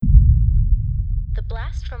The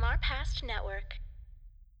Blast from Our Past Network.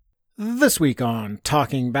 This week on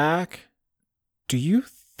Talking Back, do you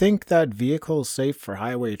think that vehicle's safe for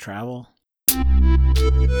highway travel?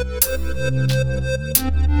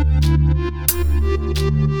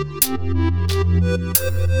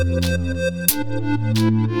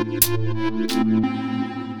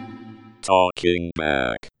 Talking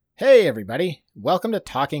Back. Hey everybody, welcome to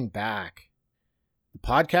Talking Back, the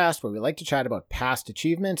podcast where we like to chat about past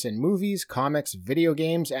achievements in movies, comics, video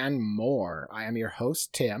games, and more. I am your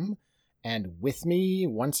host, Tim, and with me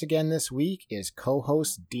once again this week is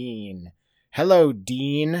co-host Dean. Hello,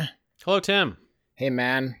 Dean. Hello, Tim. Hey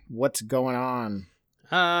man, what's going on?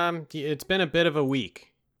 It's been a bit of a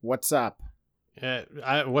week. What's up?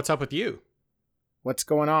 What's up with you? What's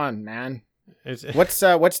going on, man? It's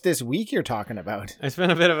What's this week you're talking about? It's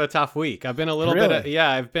been a bit of a tough week. I've been a little Really?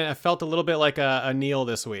 I felt a little bit like a Neil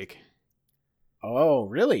this week. Oh,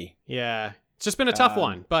 really? Yeah, it's just been a tough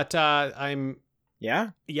one. But I'm Yeah.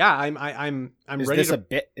 I'm Is ready this to. a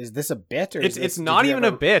bit? Is this a bit? Or It's not even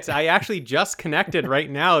a bit. I actually just connected right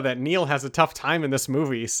now that Neil has a tough time in this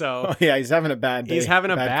movie. So Oh yeah, he's having a bad day. he's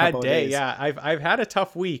having a bad couple of day. days. Yeah, I've had a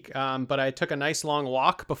tough week. But I took a nice long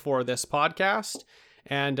walk before this podcast,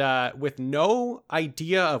 and with no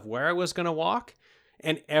idea of where I was gonna walk,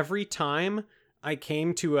 and every time I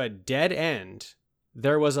came to a dead end,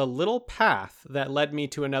 there was a little path that led me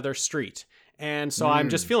to another street. And so I'm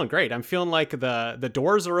just feeling great. I'm feeling like the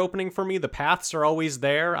doors are opening for me. The paths are always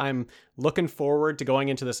there. I'm looking forward to going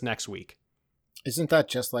into this next week. Isn't that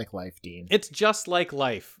just like life, Dean? It's just like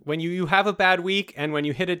life. When you have a bad week and when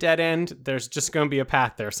you hit a dead end, there's just going to be a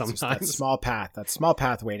path there It's just sometimes. that small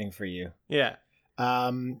path waiting for you. Yeah.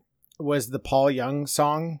 Was the Paul Young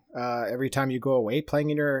song "Every Time You Go Away" playing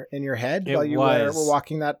in your head It while you was. were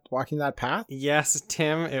walking that path? Yes,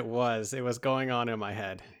 Tim, it was. It was going on in my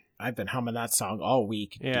head. I've been humming that song all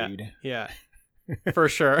week, Yeah. dude. Yeah. For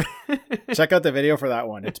sure. Check out the video for that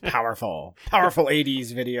one. It's powerful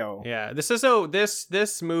 80s video. Yeah.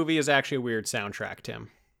 This movie is actually a weird soundtrack, Tim.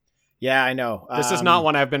 Yeah, I know. This is not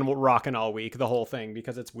one I've been rocking all week, the whole thing,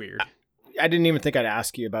 because it's weird. I didn't even think I'd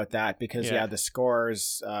ask you about that because Yeah. the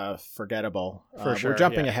score's forgettable. For sure, We're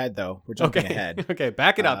jumping yeah. ahead though. We're jumping ahead. Okay,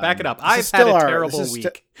 back it up. This I've is had still a our- terrible this is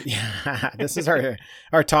week. Yeah, this is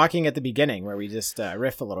our talking at the beginning where we just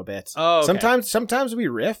riff a little bit. Oh, okay. Sometimes we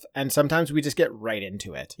riff and sometimes we just get right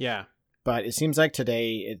into it. Yeah. But it seems like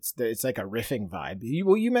today it's like a riffing vibe.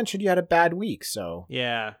 You mentioned you had a bad week, so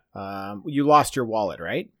Yeah. you lost your wallet,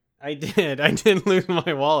 right? I did lose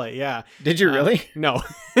my wallet. Yeah. Did you really? No.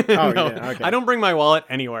 Oh, No. yeah, okay. I don't bring my wallet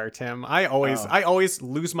anywhere, Tim. I always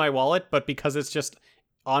lose my wallet, but because it's just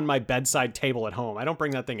on my bedside table at home. I don't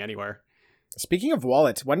bring that thing anywhere. Speaking of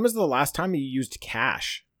wallets, when was the last time you used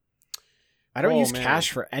cash? I don't Oh, use man.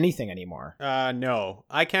 cash for anything anymore. No.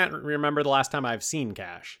 I can't remember the last time I've seen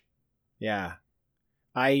cash. Yeah.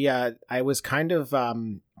 I was kind of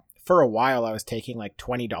for a while I was taking like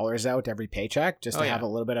 $20 out every paycheck just to have a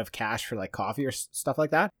little bit of cash for like coffee or stuff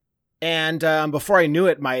like that. And before I knew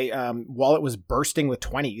it, my wallet was bursting with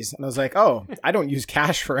 20s, and I was like, "Oh, I don't use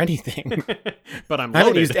cash for anything." But I'm I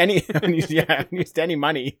haven't loaded. I haven't used any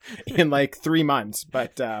money in like 3 months.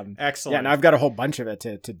 But Excellent. yeah, now I've got a whole bunch of it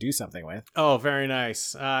to do something with. Oh, very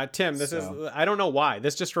nice. Tim, So- I don't know why.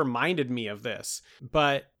 This just reminded me of this.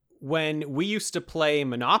 But when we used to play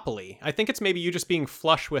Monopoly, I think it's maybe you just being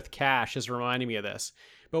flush with cash is reminding me of this.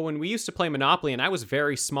 But when we used to play Monopoly and I was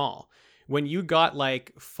very small, when you got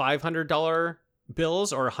like $500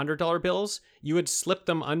 bills or $100 bills, you would slip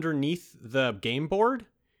them underneath the game board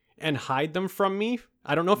and hide them from me.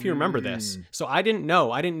 I don't know if you remember this. So I didn't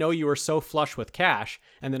know you were so flush with cash.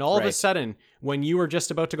 And then all of a Right. sudden, when you were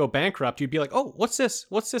just about to go bankrupt, you'd be like, "Oh, what's this?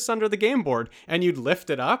 What's this under the game board?" And you'd lift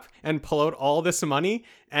it up and pull out all this money.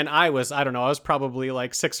 And I was probably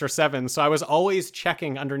like 6 or 7. So I was always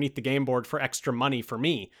checking underneath the game board for extra money for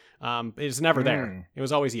me. It was never there. It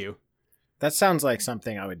was always you. That sounds like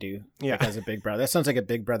something I would do. Yeah. Like as a big brother. That sounds like a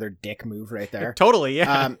big brother dick move right there. Totally,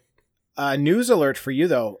 yeah. News alert for you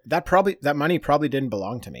though. That money probably didn't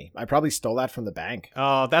belong to me. I probably stole that from the bank.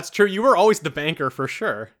 Oh, that's true. You were always the banker for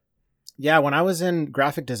sure. Yeah, when I was in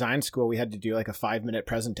graphic design school, we had to do like a 5-minute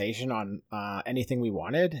presentation on anything we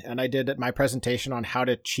wanted, and I did my presentation on how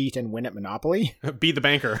to cheat and win at Monopoly. Be the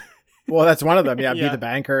banker. Well, that's one of them. Yeah, Yeah. be the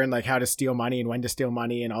banker and like how to steal money and when to steal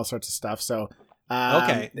money and all sorts of stuff. So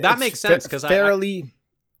Okay, that it's makes sense, 'cause fairly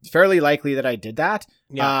It's fairly likely that I did that.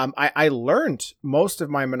 Yeah. I learned most of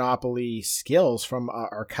my Monopoly skills from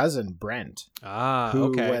our cousin Brent,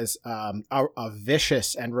 who was a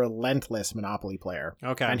vicious and relentless Monopoly player.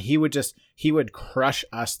 Okay. And he would crush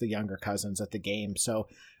us, the younger cousins, at the game. So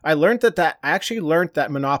I learned I actually learned that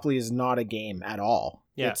Monopoly is not a game at all.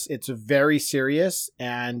 Yeah. It's very serious,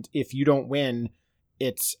 and if you don't win,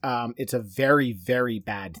 it's a very, very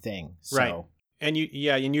bad thing. So. Right. And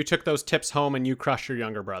you took those tips home and you crushed your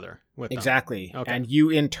younger brother with them. Exactly. Okay. And you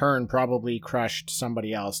in turn probably crushed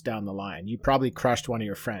somebody else down the line. You probably crushed one of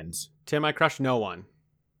your friends. Tim, I crushed no one.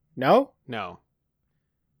 No? No.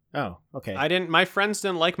 Oh, okay. My friends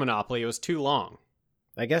didn't like Monopoly. It was too long.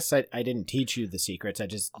 I guess I didn't teach you the secrets. I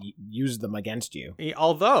just used them against you.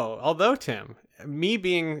 Although Tim, me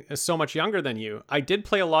being so much younger than you, I did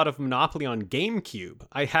play a lot of Monopoly on GameCube.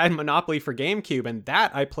 I had Monopoly for GameCube, and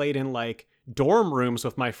that I played in like dorm rooms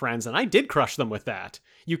with my friends, and I did crush them with that.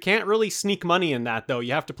 You can't really sneak money in that, though.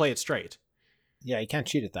 You have to play it straight. Yeah, you can't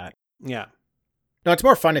cheat at that. Yeah. No, it's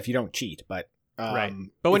more fun if you don't cheat, but right.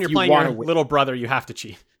 But when you're playing your little brother, you have to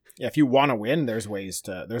cheat. Yeah, if you want to win, there's ways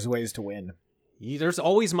to win. There's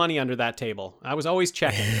always money under that table. I was always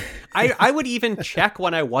checking. I would even check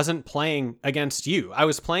when I wasn't playing against you. I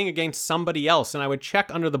was playing against somebody else, and I would check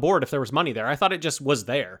under the board if there was money there. I thought it just was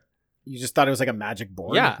there. You just thought it was like a magic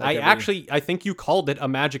board? Yeah, I think you called it a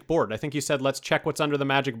magic board. I think you said, let's check what's under the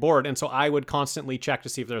magic board. And so I would constantly check to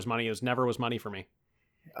see if there was money. It never was money for me.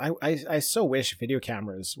 I so wish video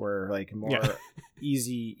cameras were like more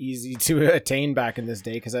easy to attain back in this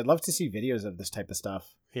day, because I'd love to see videos of this type of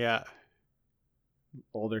stuff. Yeah.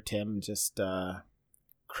 Older Tim just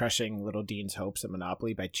crushing little Dean's hopes at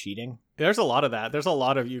Monopoly by cheating. There's a lot of that. There's a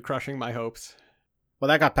lot of you crushing my hopes. Well,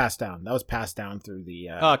 that got passed down. That was passed down through the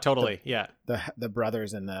the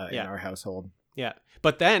brothers in our household. Yeah.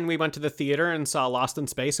 But then we went to the theater and saw Lost in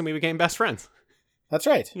Space, and we became best friends. That's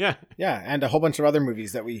right. Yeah. Yeah, and a whole bunch of other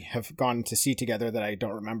movies that we have gone to see together that I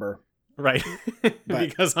don't remember. Right.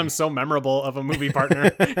 Because I'm so memorable of a movie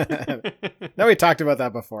partner. No, we talked about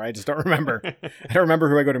that before. I just don't remember. I don't remember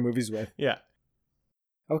who I go to movies with. Yeah.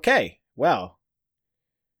 Okay. Well.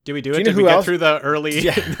 Do we do it? Did we get through the early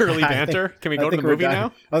banter? Can we go to the movie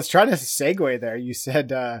now? I was trying to segue there. You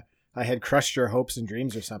said I had crushed your hopes and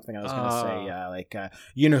dreams or something. I was going to say,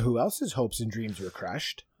 you know who else's hopes and dreams were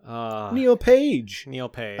crushed? Neil Page.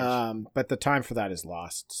 But the time for that is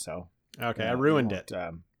lost. So. Okay, I ruined it.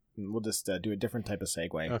 We'll just do a different type of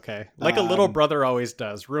segue. Okay. Like a little brother always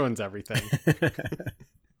does. Ruins everything.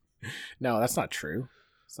 No, that's not true.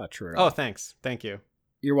 It's not true at all. Oh, thanks. Thank you.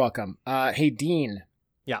 You're welcome. Hey, Dean.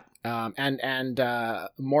 Yeah. And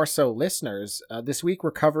more so listeners, this week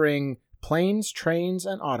we're covering planes, trains,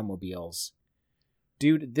 and automobiles.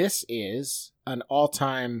 Dude, this is an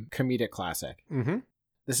all-time comedic classic. Mm-hmm.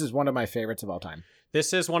 This is one of my favorites of all time.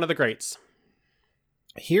 This is one of the greats.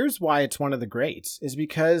 Here's why it's one of the greats, is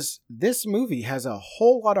because this movie has a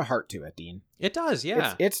whole lot of heart to it, Dean. It does,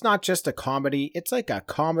 yeah. It's not just a comedy. It's like a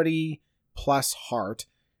comedy plus heart,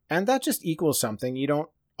 and that just equals something you don't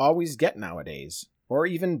always get nowadays, or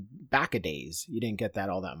even back a days. You didn't get that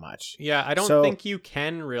all that much. Yeah, I don't think you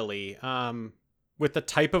can really. With the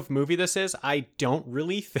type of movie this is, I don't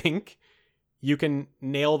really think you can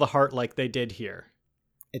nail the heart like they did here.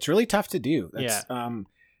 It's really tough to do.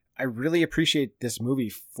 I really appreciate this movie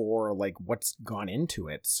for like what's gone into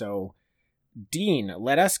it. So, Dean,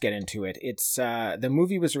 let us get into it. It's the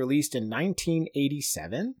movie was released in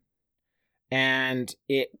 1987, and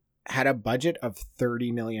it had a budget of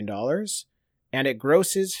 $30 million, and it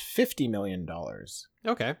grosses $50 million.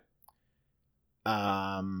 Okay.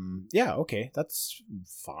 Yeah, okay, that's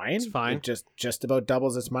fine. It's fine. It just about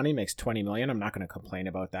doubles its money, makes $20 million. I'm not going to complain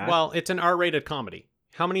about that. Well, it's an R-rated comedy.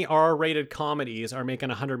 How many R-rated comedies are making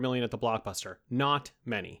 $100 million at the Blockbuster? Not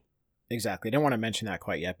many. Exactly. I didn't want to mention that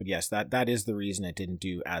quite yet, but yes, that is the reason it didn't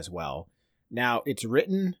do as well. Now, it's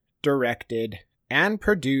written, directed, and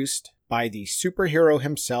produced by the superhero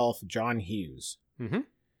himself, John Hughes. Mm-hmm.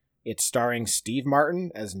 It's starring Steve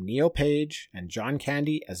Martin as Neil Page and John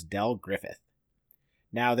Candy as Del Griffith.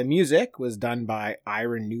 Now, the music was done by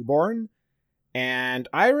Ira Newborn, and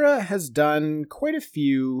Ira has done quite a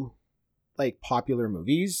few like popular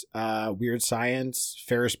movies, Weird Science,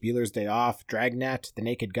 Ferris Bueller's Day Off, Dragnet, The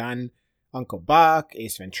Naked Gun, Uncle Buck,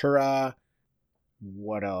 Ace Ventura.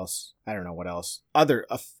 What else? I don't know what else.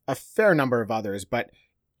 A fair number of others, but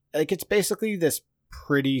like it's basically this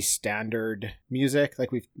pretty standard music.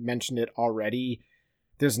 Like we've mentioned it already.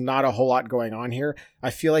 There's not a whole lot going on here. I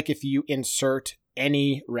feel like if you insert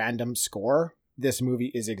any random score, this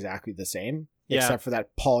movie is exactly the same. except for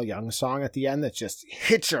that Paul Young song at the end that just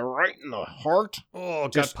hits you right in the heart. Oh,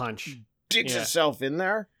 just gut punch. Digs itself in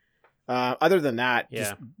there. Other than that,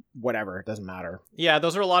 just whatever. It doesn't matter. Yeah,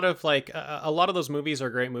 those are a lot of a lot of those movies are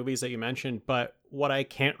great movies that you mentioned, but what I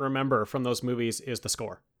can't remember from those movies is the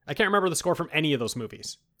score. I can't remember the score from any of those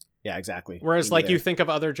movies. Yeah, exactly. Whereas you think of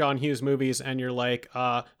other John Hughes movies and you're like,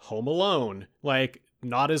 Home Alone,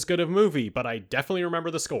 not as good of a movie, but I definitely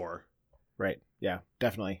remember the score. Right. Yeah,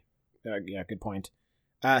 definitely. Yeah, good point.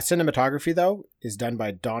 Cinematography, though, is done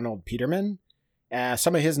by Donald Peterman.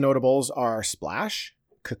 Some of his notables are Splash,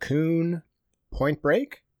 Cocoon, Point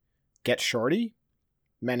Break, Get Shorty,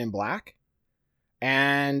 Men in Black,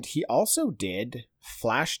 and he also did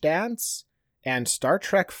Flashdance and Star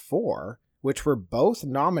Trek IV, which were both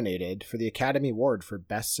nominated for the Academy Award for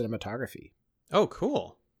Best Cinematography. Oh,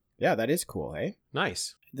 cool. Yeah, that is cool, eh?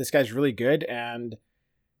 Nice. This guy's really good, and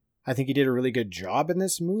I think he did a really good job in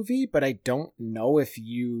this movie, but I don't know if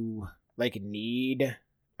you need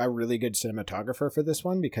a really good cinematographer for this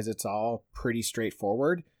one because it's all pretty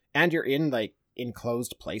straightforward, and you're in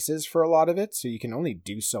enclosed places for a lot of it, so you can only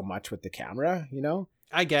do so much with the camera,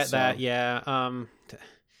 I get that. Yeah.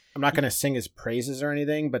 I'm not going to sing his praises or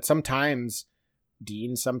anything, but sometimes,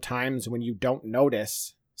 Dean, when you don't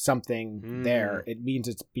notice something there, it means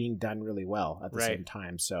it's being done really well at the same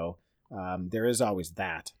time. So there is always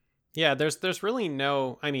that. Yeah, there's really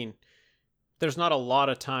no, there's not a lot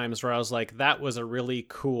of times where I was like, that was a really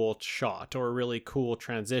cool shot or a really cool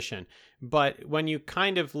transition. But when you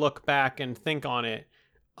kind of look back and think on it,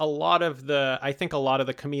 I think a lot of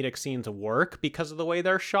the comedic scenes work because of the way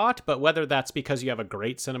they're shot, but whether that's because you have a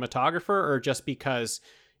great cinematographer or just because,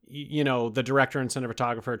 the director and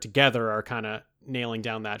cinematographer together are kind of nailing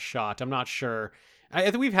down that shot, I'm not sure. I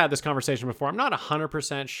think we've had this conversation before. I'm not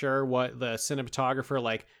 100% sure what the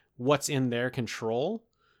cinematographer, what's in their control.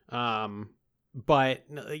 But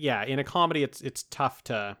yeah, in a comedy, it's tough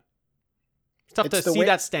to see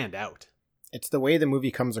that stand out. It's the way the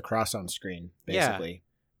movie comes across on screen, basically. Yeah.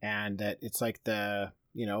 And that it's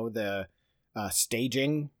the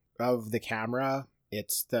staging of the camera.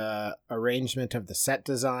 It's the arrangement of the set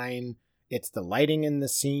design. It's the lighting in the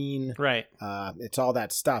scene. Right. It's all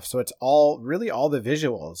that stuff. So it's all the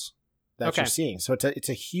visuals that you're seeing. So it's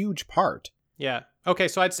a huge part. Yeah. Okay,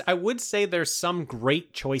 so I would say there's some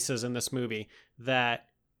great choices in this movie that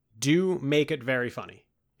do make it very funny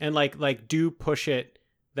and do push it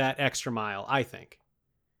that extra mile, I think.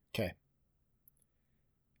 Okay.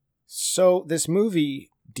 So this movie,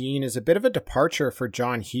 Dean, is a bit of a departure for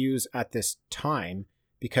John Hughes at this time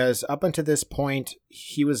because up until this point,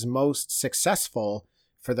 he was most successful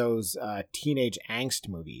for those teenage angst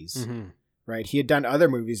movies. Mm-hmm. Right? He had done other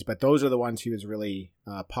movies, but those are the ones he was really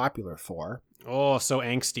popular for. Oh, so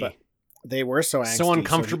angsty. But they were so angsty. So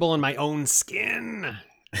uncomfortable in my own skin.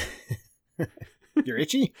 You're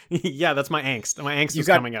itchy? Yeah, that's my angst. My angst was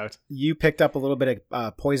coming out. You picked up a little bit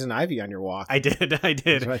of poison ivy on your walk. I did.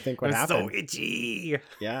 That's what I think what happened. So itchy.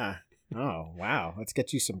 Yeah. Oh, wow. Let's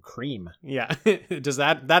get you some cream. Yeah. Does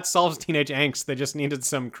that solves teenage angst? They just needed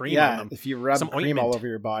some cream on them. If you rub some cream all over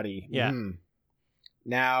your body. Yeah.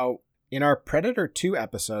 Now, in our Predator 2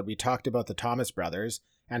 episode, we talked about the Thomas brothers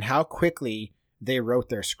and how quickly they wrote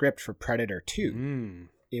their script for Predator 2.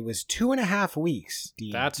 It was 2.5 weeks,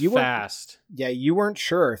 Dean. That's fast. Yeah, you weren't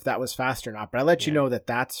sure if that was fast or not, but I let you know that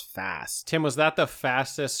that's fast. Tim, was that the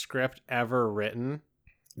fastest script ever written?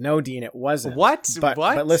 No, Dean, it wasn't. What?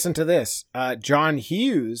 But listen to this. John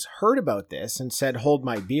Hughes heard about this and said, "Hold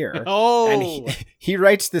my beer." Oh! And he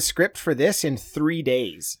writes the script for this in 3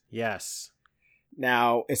 days. Yes.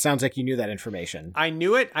 Now, it sounds like you knew that information. I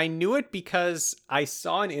knew it because I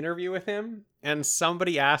saw an interview with him and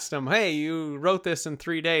somebody asked him, "Hey, you wrote this in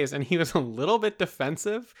 3 days." And he was a little bit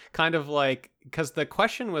defensive, kind of because the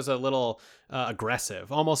question was a little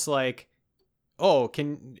aggressive, almost like, "Oh,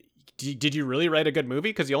 did you really write a good movie?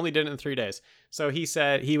 Because you only did it in 3 days." So he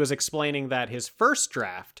said he was explaining that his first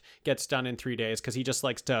draft gets done in 3 days because he just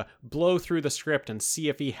likes to blow through the script and see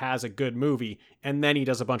if he has a good movie. And then he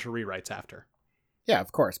does a bunch of rewrites after. Yeah,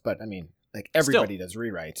 of course. But I mean, everybody does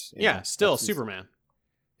rewrites. Yeah, still Superman.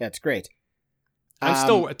 Yeah, it's great.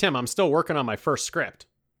 I'm still working on my first script.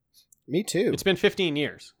 Me too. It's been 15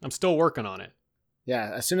 years. I'm still working on it.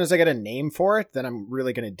 Yeah, as soon as I get a name for it, then I'm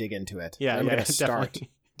really going to dig into it. Yeah, I'm going to start.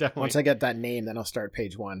 Definitely. Once I get that name, then I'll start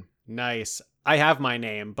page 1. Nice. I have my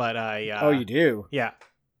name, but I... oh, you do? Yeah.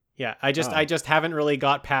 Yeah, I just haven't really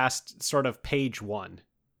got past sort of page 1.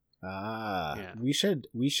 Yeah. We should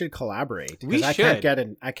collaborate. We should. I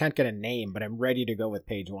can't get a name, but I'm ready to go with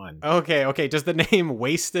page 1. Okay. Does the name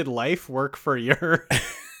Wasted Life work for your?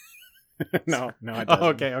 No, it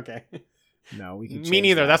doesn't. Okay. No, we can. Me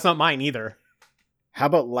neither. That's not mine either. How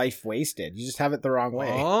about Life Wasted? You just have it the wrong way.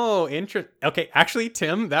 Oh, interesting. Okay, actually,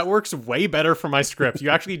 Tim, that works way better for my script. You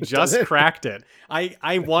actually just cracked it.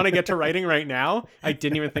 I want to get to writing right now. I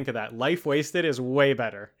didn't even think of that. Life Wasted is way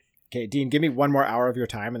better. Okay, Dean, give me 1 more hour of your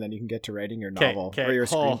time, and then you can get to writing your novel or your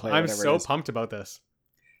screenplay. I'm so pumped about this.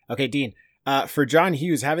 Okay, Dean. For John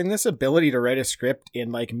Hughes, having this ability to write a script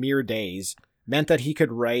in like mere days meant that he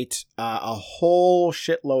could write a whole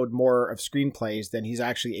shitload more of screenplays than he's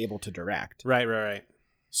actually able to direct. Right.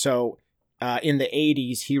 So in the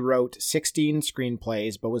 80s, he wrote 16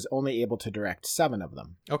 screenplays, but was only able to direct 7 of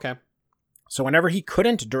them. Okay. So whenever he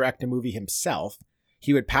couldn't direct a movie himself,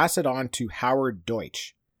 he would pass it on to Howard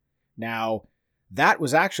Deutsch. Now, that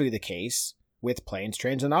was actually the case with Planes,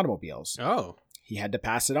 Trains, and Automobiles. Oh. He had to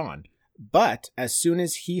pass it on. But as soon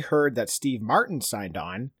as he heard that Steve Martin signed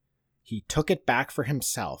on, he took it back for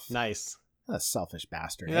himself. Nice. A selfish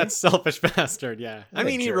bastard. That's selfish bastard, yeah. I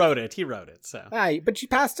mean, he wrote it, so. But you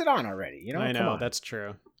passed it on already, you know? I know, that's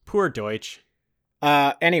true. Poor Deutsch.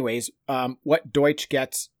 Anyways, what Deutsch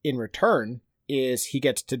gets in return is he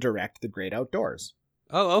gets to direct The Great Outdoors.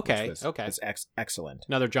 Oh, okay, okay. It's excellent.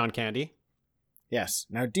 Another John Candy. Yes.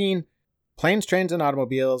 Now, Dean, Planes, Trains, and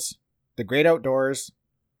Automobiles, The Great Outdoors,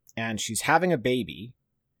 and She's Having a Baby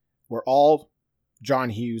were all John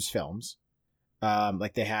Hughes films.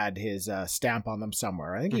 Like they had his stamp on them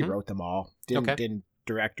somewhere. I think he wrote them all. Didn't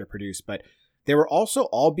direct or produce, but they were also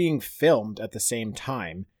all being filmed at the same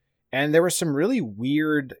time. And there were some really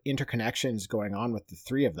weird interconnections going on with the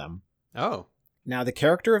 3 of them. Oh. Now, the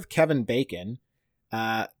character of Kevin Bacon,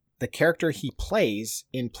 the character he plays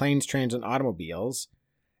in Planes, Trains, and Automobiles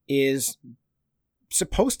is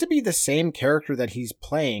supposed to be the same character that he's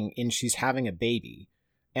playing in She's Having a Baby.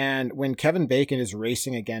 And when Kevin Bacon is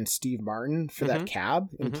racing against Steve Martin for that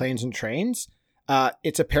cab in Planes and Trains,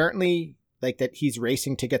 it's apparently like that he's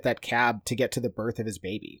racing to get that cab to get to the birth of his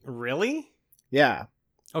baby. Really? Yeah.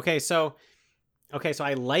 Okay, so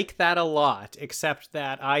I like that a lot, except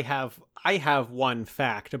that I have one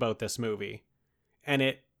fact about this movie, and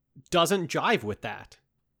it doesn't jive with that.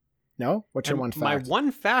 No? What's your one fact? My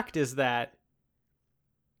one fact is that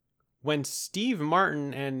when Steve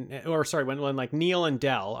Martin when like Neil and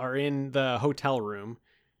Del are in the hotel room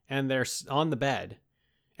and they're on the bed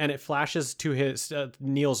and it flashes to his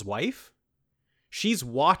Neil's wife, she's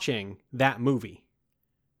watching that movie.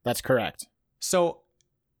 That's correct. So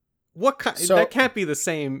that can't be the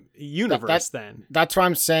same universe then. That's why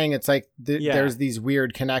I'm saying it's like there's these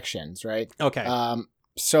weird connections, right? Okay.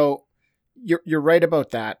 So you're right about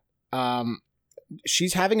that.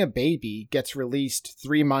 She's Having a Baby gets released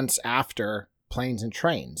 3 months after Planes and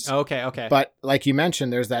Trains. Okay. But like you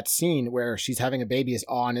mentioned, there's that scene where She's Having a Baby is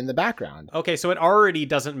on in the background. Okay, so it already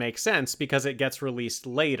doesn't make sense because it gets released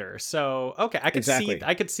later. So, okay, I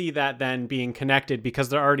could see that then being connected because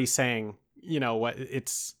they're already saying, you know what,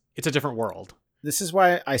 it's a different world. This is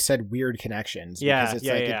why I said weird connections. Because it's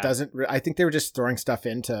it doesn't. I think they were just throwing stuff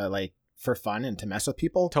into like for fun and to mess with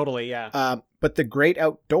people. Totally, yeah. But The Great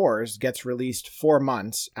Outdoors gets released 4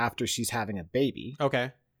 months after She's Having a Baby.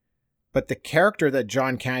 Okay. But the character that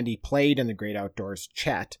John Candy played in The Great Outdoors,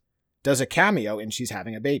 Chet, does a cameo in She's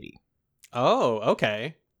Having a Baby. Oh,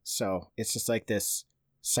 okay. So it's just like this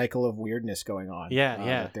cycle of weirdness going on.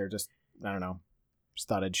 Yeah. They're just, I don't know. Just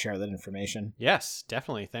thought I'd share that information. Yes,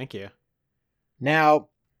 definitely. Thank you. Now,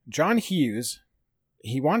 John Hughes,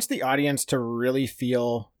 he wants the audience to really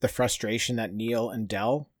feel the frustration that Neil and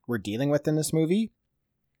Del were dealing with in this movie.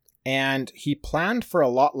 And he planned for a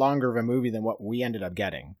lot longer of a movie than what we ended up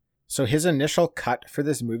getting. So his initial cut for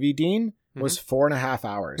this movie, Dean, was 4.5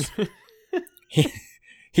 hours.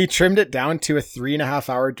 He trimmed it down to a 3.5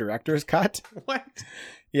 hour director's cut. What?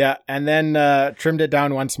 Yeah, and then trimmed it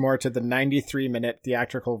down once more to the 93-minute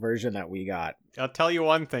theatrical version that we got. I'll tell you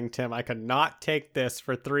one thing, Tim. I could not take this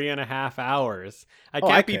for 3.5 hours. I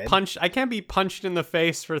can't be punched in the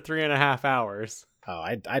face for 3.5 hours. Oh,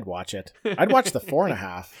 I'd watch it. I'd watch the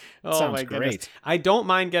 4.5. Oh, sounds my great. Goodness. I don't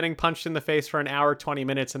mind getting punched in the face for an hour, 20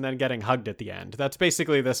 minutes, and then getting hugged at the end. That's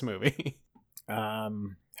basically this movie.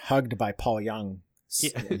 Hugged by Paul Young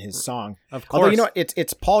in his song. Of course. Although, you know,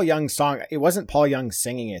 it's Paul Young's song. It wasn't Paul Young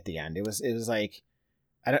singing at the end. It was like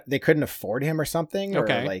they couldn't afford him or something.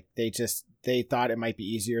 Okay. Or like they thought it might be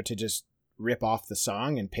easier to just rip off the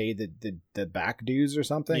song and pay the back dues or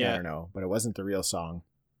something. Yeah. I don't know, but it wasn't the real song.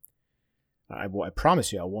 I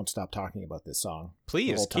promise you, I won't stop talking about this song.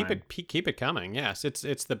 Please keep it coming. Yes,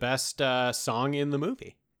 it's the best song in the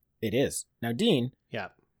movie. It is. Now, Dean. Yeah.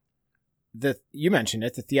 You mentioned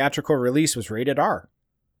it. The theatrical release was rated R.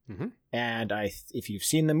 Mm-hmm. And if you've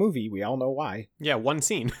seen the movie, we all know why. Yeah, one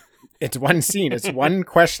scene. It's one scene. It's one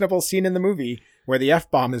questionable scene in the movie where the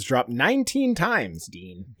F-bomb is dropped 19 times,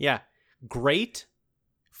 Dean. Yeah. Great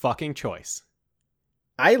fucking choice.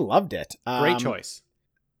 I loved it. Great choice.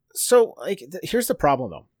 So, like, here's the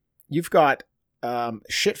problem, though. You've got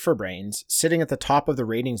shit for brains sitting at the top of the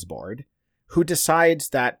ratings board who decides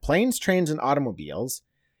that Planes, Trains, and Automobiles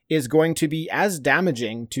is going to be as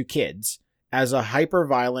damaging to kids as a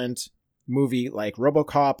hyper-violent movie like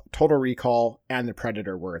RoboCop, Total Recall, and The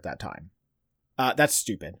Predator were at that time. That's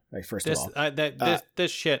stupid, like, first of all.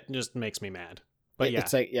 This shit just makes me mad. But yeah.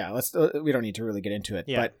 It's like, we don't need to really get into it.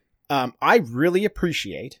 Yeah. But I really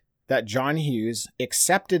appreciate that John Hughes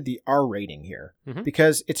accepted the R rating here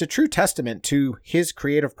because it's a true testament to his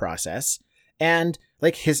creative process and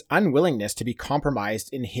like his unwillingness to be compromised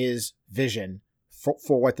in his vision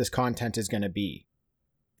for what this content is going to be.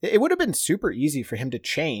 It would have been super easy for him to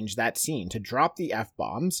change that scene, to drop the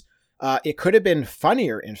F-bombs. It could have been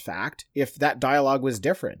funnier, in fact, if that dialogue was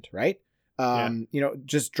different, right?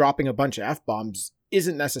 Just dropping a bunch of F-bombs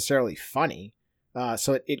isn't necessarily funny.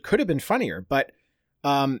 So it could have been funnier, but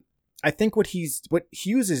I think what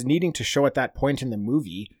Hughes is needing to show at that point in the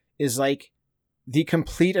movie is like the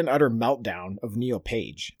complete and utter meltdown of Neil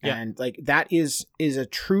Page. Yeah. And like that is a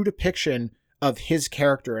true depiction of his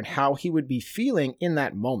character and how he would be feeling in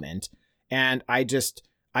that moment. And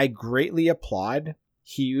I greatly applaud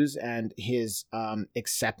Hughes and his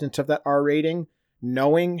acceptance of that R rating,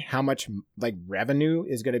 knowing how much like revenue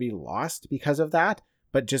is going to be lost because of that,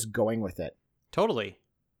 but just going with it. Totally.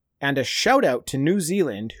 And a shout out to New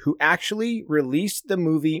Zealand, who actually released the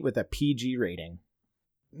movie with a PG rating.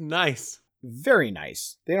 Nice. Very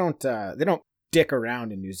nice. They don't dick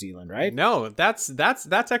around in New Zealand, right? No, that's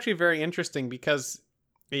actually very interesting because,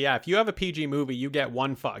 yeah, if you have a PG movie, you get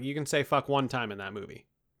one fuck. You can say fuck one time in that movie.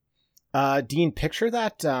 Dean, picture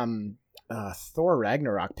that Thor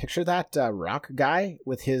Ragnarok. Picture that rock guy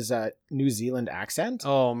with his New Zealand accent.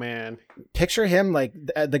 Oh man. Picture him like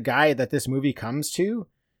the guy that this movie comes to.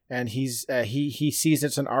 And he's he sees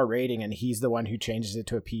it's an R rating, and he's the one who changes it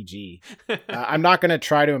to a PG. I'm not going to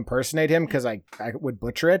try to impersonate him because I would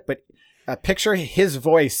butcher it, but picture his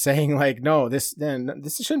voice saying like, "No, this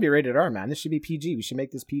shouldn't be rated R, man. This should be PG. We should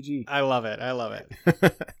make this PG." I love it.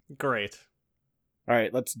 Great. All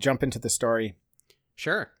right, let's jump into the story.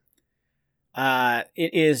 Sure.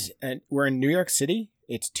 We're in New York City.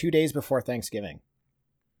 It's 2 days before Thanksgiving.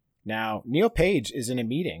 Now, Neil Page is in a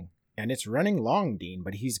meeting. And it's running long, Dean,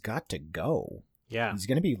 but he's got to go. Yeah. He's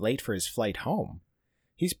going to be late for his flight home.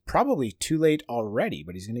 He's probably too late already,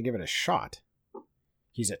 but he's going to give it a shot.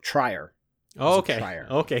 He's a trier. Oh, okay.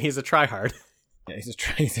 Okay, he's a tryhard. Yeah,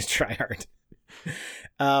 he's a tryhard.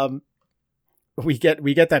 We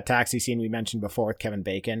get that taxi scene we mentioned before with Kevin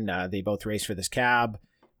Bacon. They both race for this cab.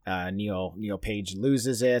 Neil Page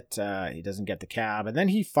loses it. He doesn't get the cab. And then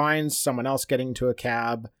he finds someone else getting into a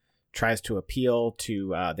cab. Tries to appeal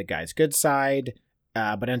to the guy's good side,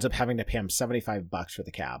 but ends up having to pay him $75 for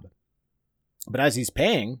the cab. But as he's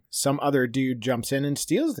paying, some other dude jumps in and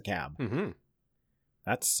steals the cab. Mm-hmm.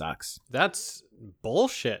 That sucks. That's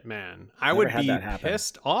bullshit, man. I would be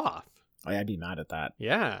pissed off. Oh, yeah, I'd be mad at that.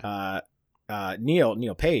 Yeah.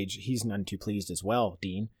 Neil Page, he's none too pleased as well,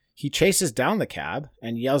 Dean. He chases down the cab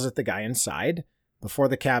and yells at the guy inside before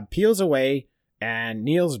the cab peels away. And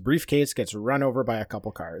Neil's briefcase gets run over by a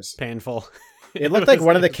couple cars. Painful. It looked like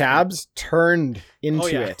one of the cabs turned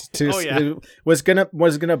into it. Was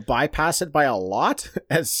gonna bypass it by a lot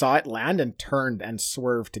and saw it land and turned and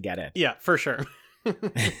swerved to get it. Yeah, for sure.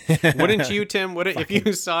 Wouldn't you, Tim? If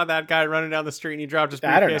you saw that guy running down the street and he dropped his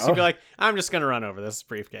briefcase, you'd be like, "I'm just gonna run over this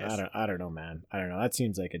briefcase." I don't know, man. I don't know. That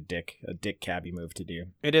seems like a dick cabbie move to do.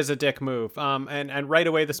 It is a dick move. And right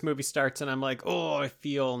away this movie starts, and I'm like, "Oh, I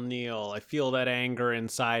feel Neil. I feel that anger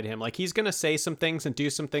inside him. Like he's gonna say some things and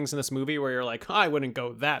do some things in this movie where you're like, oh, I wouldn't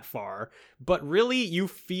go that far, but really you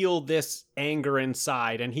feel this anger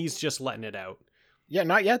inside, and he's just letting it out." Yeah,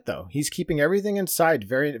 not yet though. He's keeping everything inside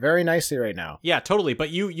very, very nicely right now. Yeah, totally. But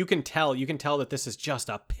you can tell that this is just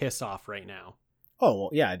a piss off right now. Oh, well,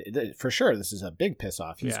 yeah, for sure. This is a big piss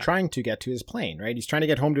off. He's trying to get to his plane, right? He's trying to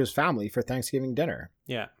get home to his family for Thanksgiving dinner.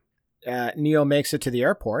 Yeah. Neil makes it to the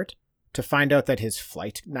airport to find out that his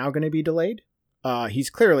flight now going to be delayed. He's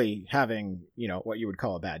clearly having, what you would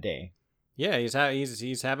call a bad day. Yeah,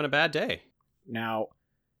 he's having a bad day. Now,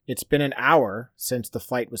 it's been an hour since the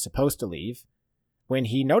flight was supposed to leave, when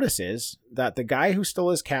he notices that the guy who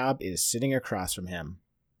stole his cab is sitting across from him.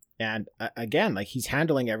 And again, like he's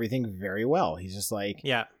handling everything very well. He's just like,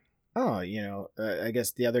 yeah. Oh, I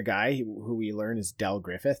guess the other guy who we learn is Del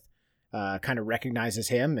Griffith. kind of recognizes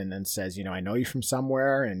him and then says, I know you from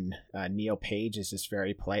somewhere. And Neil Page is just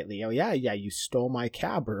very politely, oh yeah, you stole my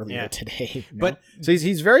cab earlier today. But so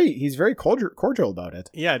he's very cordial about it.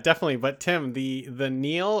 Yeah, definitely. But Tim, the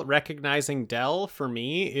Neil recognizing Del for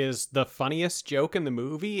me is the funniest joke in the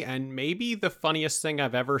movie and maybe the funniest thing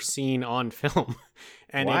I've ever seen on film.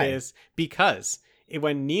 And Why? It is because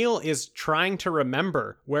when Neil is trying to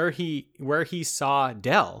remember where he saw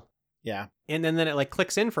Del. Yeah. And then it like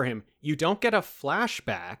clicks in for him. You don't get a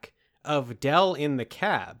flashback of Del in the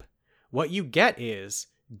cab. What you get is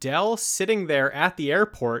Del sitting there at the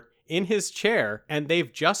airport in his chair, and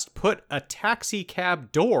they've just put a taxi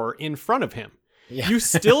cab door in front of him. Yeah. You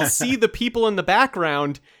still see the people in the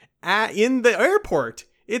background in the airport.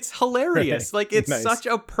 It's hilarious. Like, it's nice. such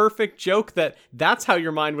a perfect joke that's how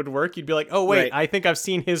your mind would work. You'd be like, oh, wait, Right. I think I've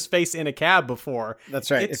seen his face in a cab before. That's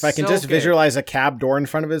right. It's if I can so just good. visualize a cab door in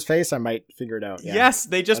front of his face, I might figure it out. Yeah. Yes,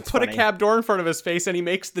 they just That's put funny. a cab door in front of his face and he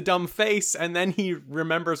makes the dumb face and then he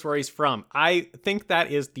remembers where he's from. I think that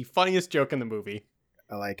is the funniest joke in the movie.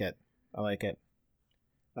 I like it.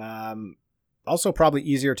 Also probably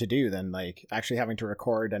easier to do than like actually having to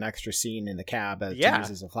record an extra scene in the cab to use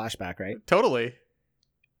as a flashback, right? Totally.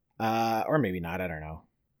 Or maybe not. I don't know.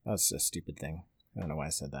 That's a stupid thing. I don't know why I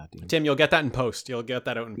said that, dude. Tim, you'll get that in post. You'll get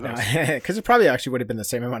that out in post. Because it probably actually would have been the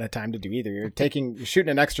same amount of time to do either. You're shooting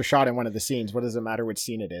an extra shot in one of the scenes. What does it matter which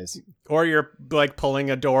scene it is? Or you're like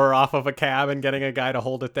pulling a door off of a cab and getting a guy to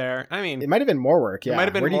hold it there. I mean, It might have been more work. Yeah. it might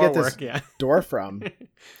have been Where do you more get this work. Yeah. door from?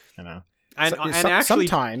 I know. And actually,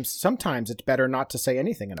 sometimes it's better not to say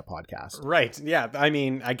anything in a podcast. right. Yeah. I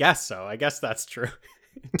mean, I guess so. I guess that's true.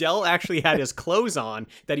 Del actually had his clothes on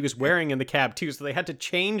that he was wearing in the cab too, so they had to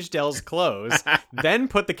change Del's clothes, then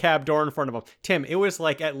put the cab door in front of him. Tim, it was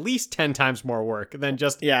like at least 10 times more work than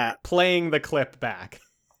just playing the clip back.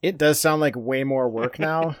 It does sound like way more work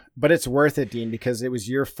now, but it's worth it, Dean, because it was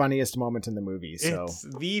your funniest moment in the movie. So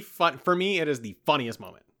it's for me, it is the funniest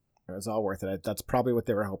moment. It was all worth it. That's probably what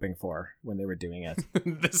they were hoping for when they were doing it.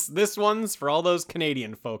 This one's for all those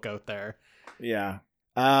Canadian folk out there. Yeah.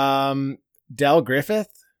 Del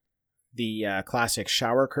Griffith, the classic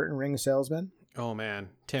shower curtain ring salesman. Oh man,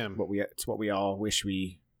 Tim. It's what we all wish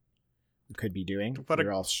we could be doing.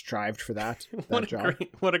 We're all strived for that job.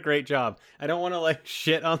 What a great job. I don't want to like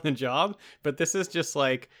shit on the job, but this is just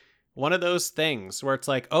like one of those things where it's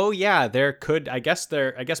like, oh yeah, I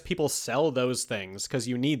guess people sell those things because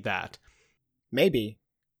you need that. Maybe.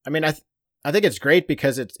 I mean, I think it's great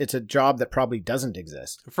because it's a job that probably doesn't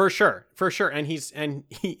exist. For sure. And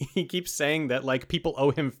he keeps saying that like people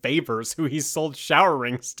owe him favors who he's sold shower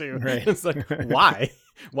rings to. Right. It's like, why?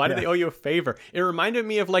 Why do they owe you a favor? It reminded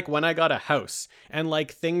me of like when I got a house and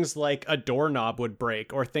like things like a doorknob would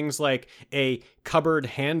break or things like a cupboard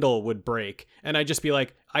handle would break. And I'd just be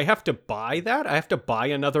like, I have to buy that? I have to buy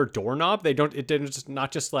another doorknob? It didn't just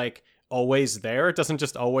not just like always there. It doesn't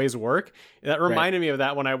just always work. That reminded me of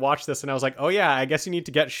that when I watched this and I was like, oh yeah, I guess you need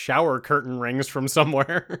to get shower curtain rings from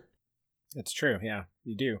somewhere. It's true. Yeah,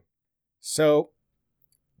 you do. So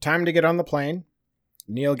time to get on the plane.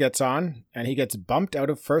 Neil gets on and he gets bumped out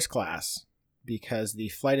of first class because the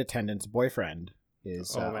flight attendant's boyfriend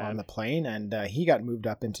is on the plane and he got moved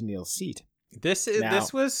up into Neil's seat. This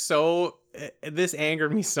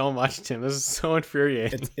angered me so much, Tim. This is so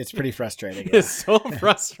infuriating. It's pretty frustrating. Yeah. It's so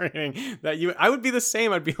frustrating that I would be the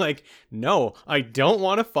same. I'd be like, no, I don't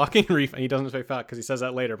want a fucking refund. He doesn't say fuck because he says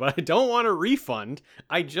that later, but I don't want a refund.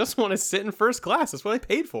 I just want to sit in first class. That's what I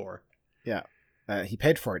paid for. Yeah. He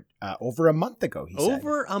paid for it over a month ago, he said.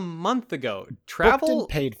 Over a month ago. Booked and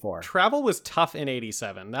paid for. Travel was tough in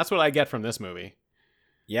 87. That's what I get from this movie.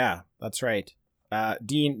 Yeah, that's right.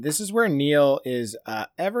 Dean, this is where Neil is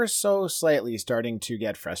ever so slightly starting to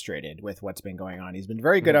get frustrated with what's been going on. He's been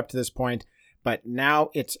very good up to this point, but now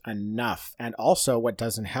it's enough. And also what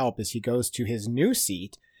doesn't help is he goes to his new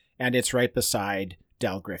seat and it's right beside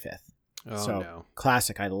Del Griffith. Oh, no.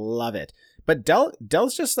 Classic. I love it. But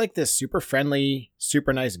Del's just like this super friendly,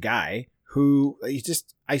 super nice guy who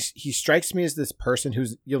he strikes me as this person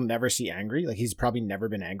you'll never see angry. Like he's probably never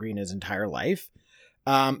been angry in his entire life.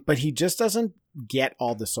 But he just doesn't get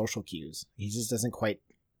all the social cues. He just doesn't quite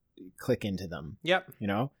click into them. Yep. You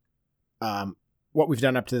know, what we've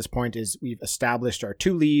done up to this point is we've established our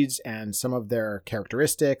two leads and some of their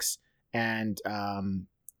characteristics and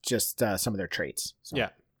just some of their traits. So. Yeah.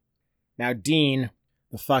 Now, Dean,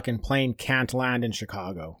 the fucking plane can't land in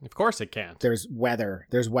Chicago. Of course it can't. There's weather.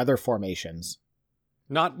 There's weather formations.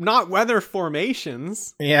 Not weather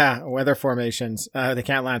formations. Yeah, weather formations. They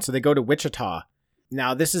can't land, so they go to Wichita.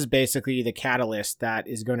 Now, this is basically the catalyst that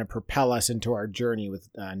is going to propel us into our journey with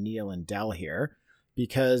Neil and Del here,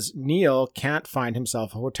 because Neil can't find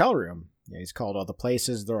himself a hotel room. He's called all the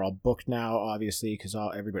places. They're all booked now, obviously, because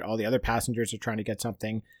all the other passengers are trying to get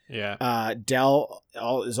something. Yeah. Del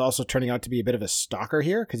is also turning out to be a bit of a stalker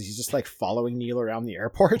here because he's just like following Neil around the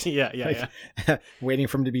airport. Yeah. Waiting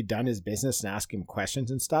for him to be done his business and ask him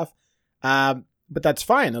questions and stuff. But that's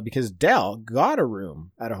fine, though, because Del got a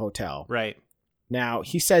room at a hotel. Right. Now,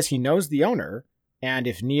 he says he knows the owner, and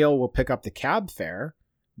if Neil will pick up the cab fare,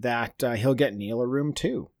 that he'll get Neil a room,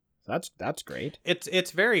 too. That's great.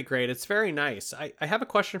 It's very great. It's very nice. I have a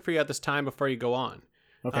question for you at this time before you go on.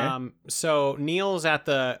 Okay. So Neil's at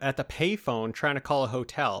the payphone trying to call a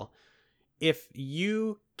hotel. If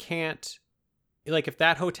you can't, like, if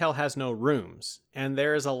that hotel has no rooms and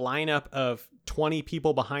there's a lineup of 20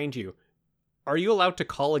 people behind you, are you allowed to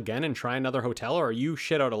call again and try another hotel, or are you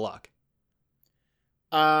shit out of luck?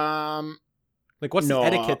 Like, what's the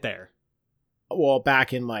etiquette there? Well,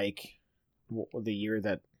 back in like the year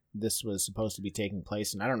that this was supposed to be taking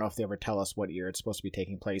place, and I don't know if they ever tell us what year it's supposed to be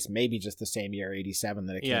taking place, maybe just the same year, 87,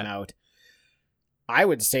 that it came out. I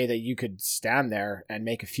would say that you could stand there and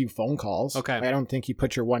make a few phone calls. Okay. I don't think you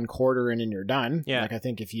put your one quarter in and you're done. Yeah. Like, I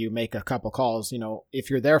think if you make a couple calls, if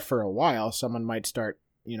you're there for a while, someone might start,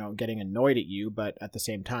 getting annoyed at you, but at the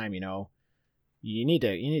same time, you need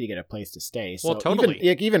to get a place to stay. So well, totally.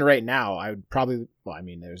 Even right now, I would probably,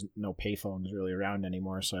 there's no payphones really around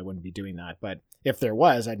anymore, so I wouldn't be doing that. But if there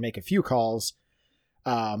was, I'd make a few calls,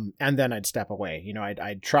 and then I'd step away.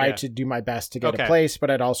 I'd try to do my best to get a place,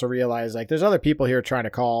 but I'd also realize, like, there's other people here trying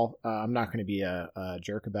to call. I'm not going to be a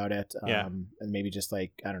jerk about it. And maybe just,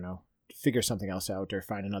 like, I don't know, figure something else out or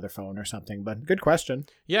find another phone or something. But good question.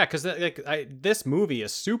 Yeah, because this movie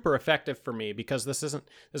is super effective for me, because this is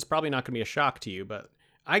probably not going to be a shock to you, but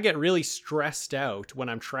I get really stressed out when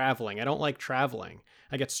I'm traveling. I don't like traveling.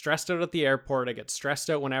 I get stressed out at the airport. I get stressed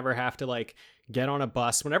out whenever I have to, like, get on a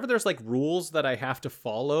bus. Whenever there's, like, rules that I have to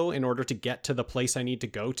follow in order to get to the place I need to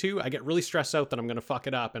go to, I get really stressed out that I'm going to fuck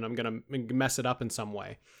it up and I'm going to mess it up in some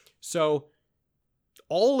way. So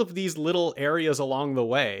all of these little areas along the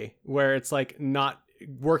way where it's, like, not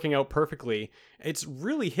working out perfectly, it's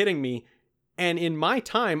really hitting me. And in my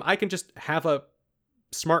time, I can just have a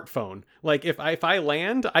smartphone. Like, if I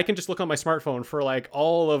land, I can just look on my smartphone for, like,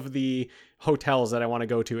 all of the hotels that I want to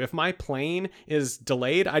go to. If my plane is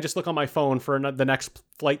delayed, I just look on my phone for the next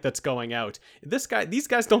flight that's going out. These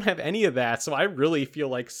guys don't have any of that, so I really feel,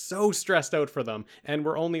 like, so stressed out for them. And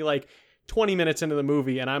we're only, like, 20 minutes into the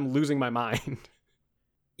movie and I'm losing my mind.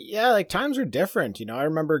 Yeah, like, times are different. I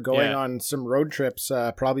remember going on some road trips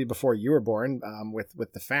probably before you were born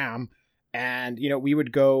with the fam. And, we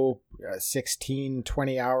would go 16,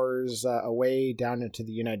 20 hours away down into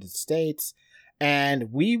the United States,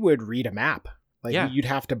 and we would read a map. Like, you'd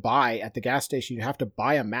have to buy at the gas station, you'd have to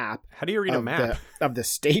buy a map. How do you read a map? Of the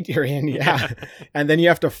state you're in, yeah. And then you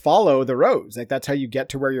have to follow the roads. Like, that's how you get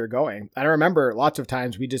to where you're going. And I remember lots of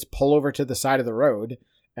times we just pull over to the side of the road,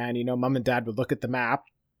 and, mom and dad would look at the map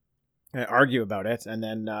and argue about it, and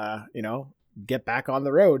then, get back on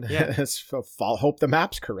the road. Yeah. Hope the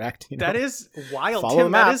map's correct. That is wild, Follow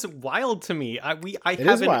Tim. That is wild to me. I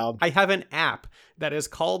have an app that is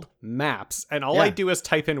called Maps, and all I do is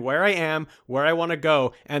type in where I am, where I want to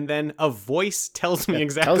go, and then a voice tells me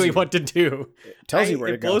exactly what to do. It tells you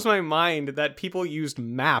where to go. It blows my mind that people used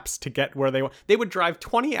maps to get where they want. They would drive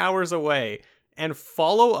 20 hours away and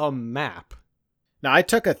follow a map. Now, I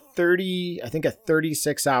took a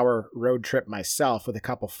 36-hour road trip myself with a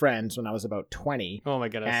couple friends when I was about 20. Oh, my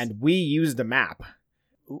goodness. And we used the map.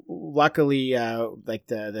 Luckily, like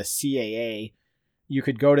the CAA, you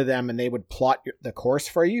could go to them and they would plot the course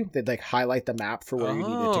for you. They'd, like, highlight the map for where you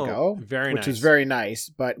needed to go. Which was very nice,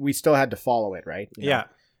 but we still had to follow it, right? Yeah.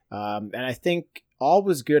 And I think all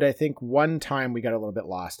was good. I think one time we got a little bit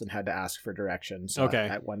lost and had to ask for directions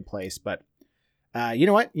at one place. But you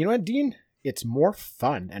know what? Dean? It's more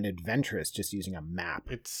fun and adventurous just using a map.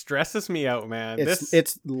 It stresses me out, man.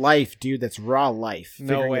 It's life, dude. That's raw life. No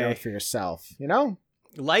Figuring way. it out for yourself,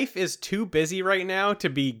 Life is too busy right now to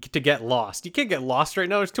get lost. You can't get lost right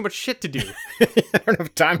now. There's too much shit to do. I don't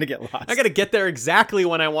have time to get lost. I got to get there exactly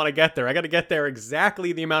when I want to get there. I got to get there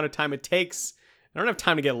exactly the amount of time it takes. I don't have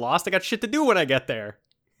time to get lost. I got shit to do when I get there.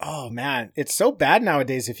 Oh, man. It's so bad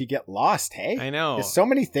nowadays if you get lost, hey? I know. So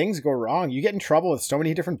many things go wrong. You get in trouble with so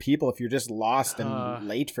many different people if you're just lost and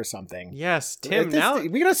late for something. Yes, Tim.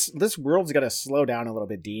 This world's got to slow down a little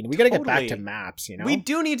bit, Dean. We got to get back to maps, We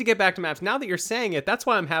do need to get back to maps. Now that you're saying it, that's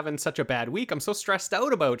why I'm having such a bad week. I'm so stressed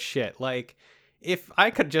out about shit. Like, if I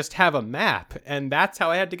could just have a map and that's how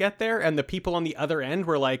I had to get there, and the people on the other end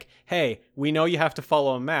were like, hey, we know you have to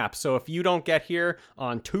follow a map, so if you don't get here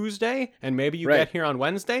on Tuesday and maybe you get here on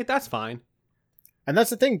Wednesday, that's fine. And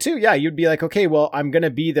that's the thing too. Yeah, you'd be like, okay, well, I'm going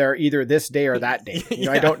to be there either this day or that day. You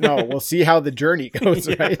know, I don't know. We'll see how the journey goes,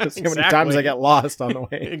 right? Let's see how many times I get lost on the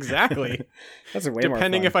way. Exactly. That's a way more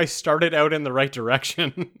Depending fun. if I started out in the right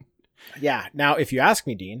direction. Yeah. Now, if you ask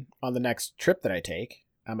me, Dean, on the next trip that I take,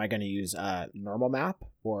 am I going to use a normal map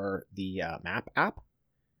or the map app?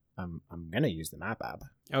 I'm going to use the map app.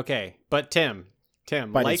 Okay, but Tim,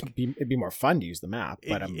 But like it'd be more fun to use the map.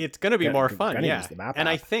 But it's going to be more fun, yeah. Use the map and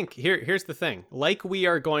app. I think here's the thing: like we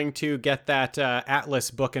are going to get that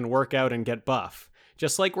Atlas book and work out and get buff.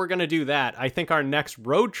 Just like we're going to do that, I think our next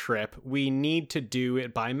road trip we need to do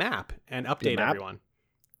it by map and update everyone.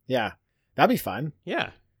 Yeah, that'd be fun.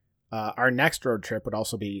 Yeah. Our next road trip would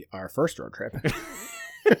also be our first road trip.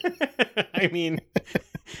 I mean,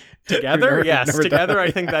 together, yes, together.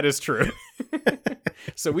 I think that is true.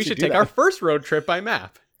 So we should take our first road trip by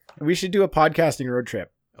map. We should do a podcasting road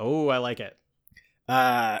trip. Oh, I like it.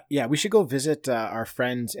 Yeah, we should go visit our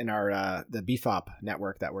friends in our the BFOP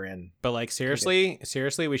network that we're in. But like seriously,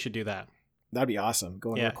 we should do that. That'd be awesome.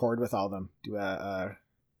 Go and record with all of them. Do a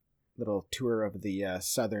little tour of the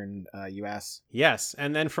southern U.S. Yes,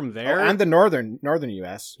 and then from there, and the northern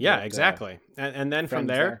U.S. Yeah, exactly. And then from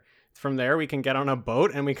there, we can get on a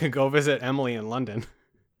boat and we can go visit Emily in London.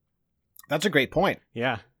 That's a great point.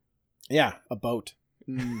 Yeah. Yeah, a boat.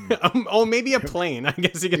 Oh, maybe a plane. I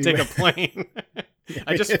guess you could take a plane.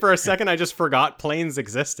 For a second, I just forgot planes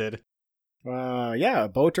existed. Yeah, a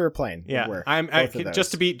boat or a plane. Yeah,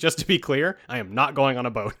 just to be clear, I am not going on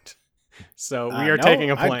a boat. So we are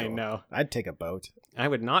taking a plane. No, I'd take a boat. I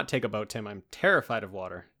would not take a boat, Tim. I'm terrified of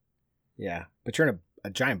water. Yeah, but you're in a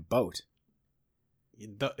giant boat.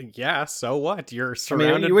 Yeah, so what? You're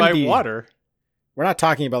surrounded by water. We're not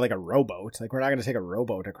talking about like a rowboat. Like, we're not going to take a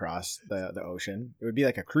rowboat across the ocean. It would be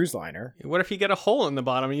like a cruise liner. What if you get a hole in the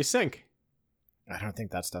bottom and you sink? I don't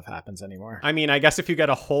think that stuff happens anymore. I mean, I guess if you get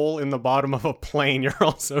a hole in the bottom of a plane, you're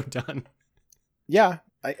also done. Yeah,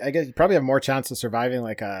 I guess you probably have more chance of surviving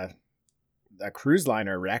like a cruise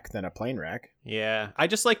liner wreck than a plane wreck. Yeah, I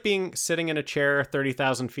just like sitting in a chair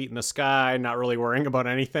 30,000 feet in the sky, not really worrying about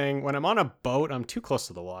anything. When I'm on a boat, I'm too close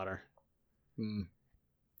to the water.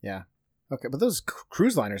 Yeah. Okay, but those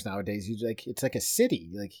cruise liners nowadays, it's like a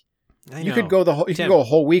city. Like, I know. You could go a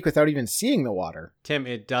whole week without even seeing the water. Tim,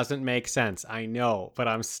 it doesn't make sense. I know, but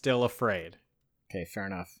I'm still afraid. Okay, fair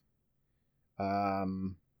enough.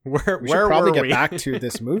 We should probably get back to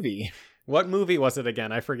this movie. What movie was it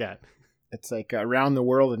again? I forget. It's like Around the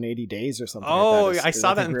World in 80 Days or something. Oh, like that. I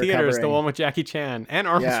saw that in theaters. The one with Jackie Chan and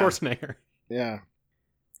Arnold Schwarzenegger. Yeah.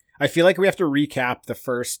 I feel like we have to recap the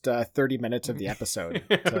first 30 minutes of the episode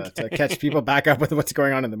to catch people back up with what's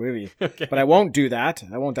going on in the movie. Okay. But I won't do that.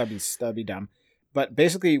 That'd be dumb. But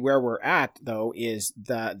basically where we're at, though, is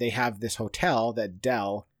they have this hotel that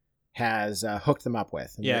Del has hooked them up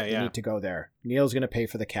with. And they need to go there. Neil's going to pay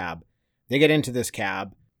for the cab. They get into this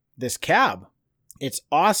cab. This cab, it's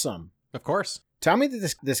awesome. Of course. Tell me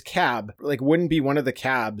that this cab wouldn't be one of the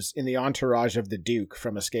cabs in the entourage of the Duke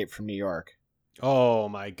from Escape from New York. Oh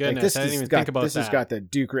my goodness! I didn't even think about that. This has got the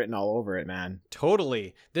Duke written all over it, man.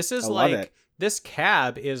 Totally. This is this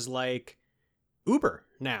cab is like Uber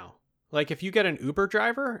now. Like if you get an Uber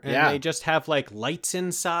driver and they just have like lights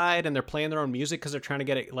inside and they're playing their own music because they're trying to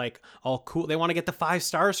get it like all cool. They want to get the 5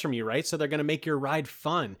 stars from you, right? So they're going to make your ride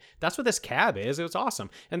fun. That's what this cab is. It was awesome.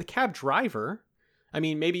 And the cab driver, I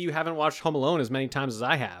mean, maybe you haven't watched Home Alone as many times as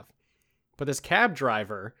I have, but this cab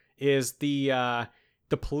driver is the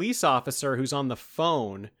police officer who's on the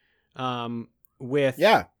phone with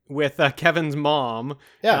Kevin's mom,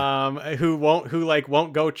 who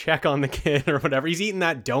won't go check on the kid or whatever. He's eating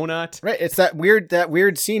that donut. Right. It's that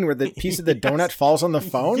weird scene where the piece of the donut falls on the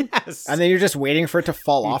phone, and then you're just waiting for it to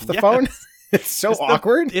fall off the phone. It's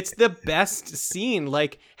awkward. It's the best scene.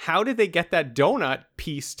 Like, how did they get that donut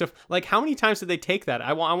piece to, like, how many times did they take that?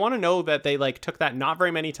 I want to know that they like took that not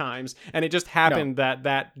very many times, and it just happened that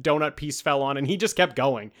donut piece fell on, and he just kept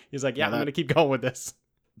going. He's like, I'm going to keep going with this.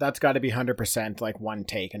 That's got to be 100% like one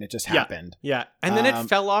take, and it just happened. Yeah. And then it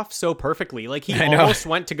fell off so perfectly. Like, he almost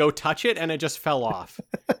went to go touch it, and it just fell off.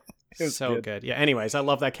 So good. Yeah. Anyways, I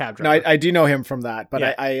love that cab driver. No, I do know him from that, but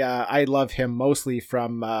I love him mostly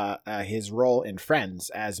from his role in Friends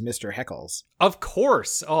as Mr. Heckles. Of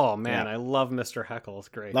course. Oh man, I love Mr. Heckles.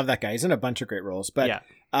 Great. Love that guy. He's in a bunch of great roles. But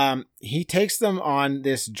he takes them on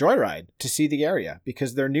this joyride to see the area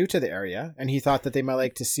because they're new to the area, and he thought that they might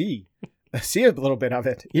like to see see a little bit of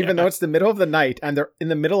it, even though it's the middle of the night and they're in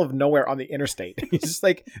the middle of nowhere on the interstate. He's just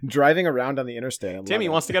like driving around on the interstate. Timmy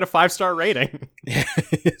wants to get a 5-star rating.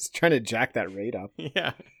 He's trying to jack that rate up.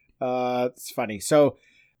 Yeah. It's funny. So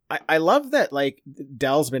I love that like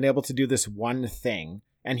Del's been able to do this one thing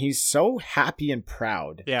and he's so happy and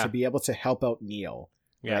proud to be able to help out Neil.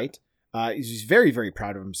 Yeah. Right. He's very, very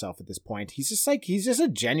proud of himself at this point. He's just a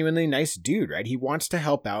genuinely nice dude, right? He wants to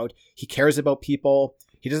help out. He cares about people.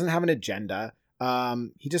 He doesn't have an agenda.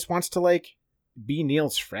 He just wants to like be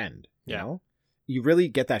Neil's friend. You know, you really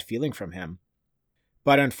get that feeling from him.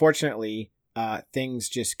 But unfortunately, things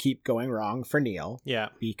just keep going wrong for Neil. Yeah.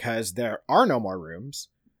 Because there are no more rooms,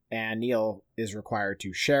 and Neil is required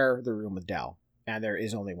to share the room with Del, and there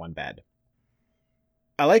is only one bed.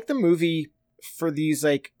 I like the movie for these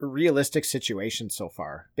like realistic situations so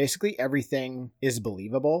far. Basically, everything is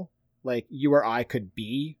believable. Like you or I could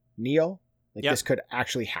be Neil. Like this could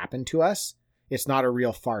actually happen to us. It's not a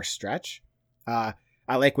real far stretch. I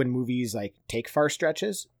like when movies like take far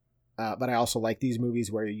stretches, but I also like these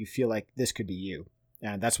movies where you feel like this could be you.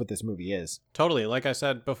 And that's what this movie is. Totally. Like I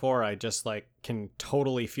said before, I just like can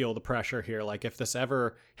totally feel the pressure here. Like if this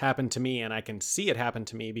ever happened to me, and I can see it happen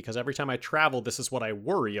to me because every time I travel, this is what I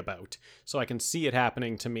worry about. So I can see it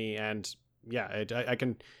happening to me. And yeah, I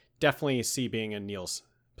can definitely see being in Neil's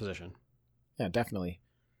position. Yeah, definitely.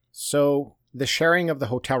 So the sharing of the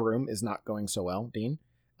hotel room is not going so well, Dean.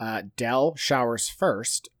 Del showers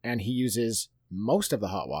first, and he uses most of the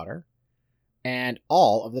hot water and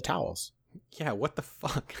all of the towels. Yeah, what the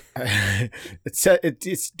fuck?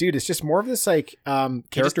 It's just more of this like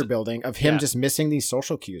character building of him just missing these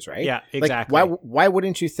social cues, right? Yeah, exactly. Like, why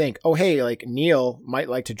wouldn't you think, oh hey, like Neil might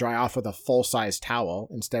like to dry off with a full size towel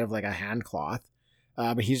instead of like a hand cloth?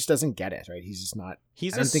 But he just doesn't get it, right? He's just not.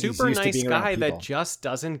 He's a super nice guy that just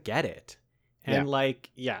doesn't get it. And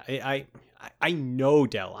I know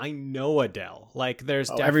Del. I know Adele. Like there's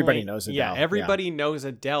definitely everybody knows Adele. Yeah, everybody knows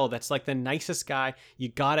Adele. That's like the nicest guy. You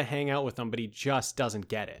gotta hang out with him, but he just doesn't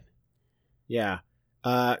get it. Yeah.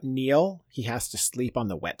 Neil, he has to sleep on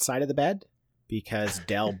the wet side of the bed because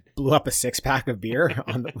Del blew up a 6-pack of beer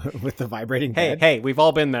with the vibrating bed. Hey, we've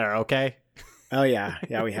all been there, okay? Oh yeah,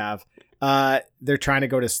 we have. They're trying to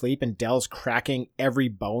go to sleep and Del's cracking every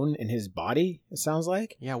bone in his body, it sounds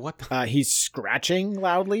like. Yeah, what the... He's scratching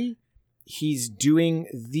loudly. He's doing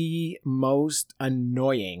the most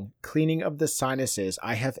annoying cleaning of the sinuses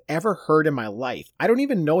I have ever heard in my life. I don't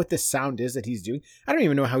even know what this sound is that he's doing. I don't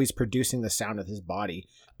even know how he's producing the sound with his body,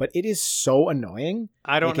 but it is so annoying.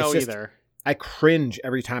 I don't know either. I cringe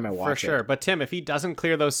every time I watch it. For sure. But Tim, if he doesn't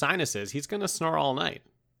clear those sinuses, he's going to snore all night.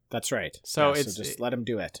 That's right. So so just let him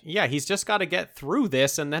do it. Yeah, he's just got to get through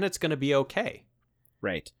this and then it's going to be okay.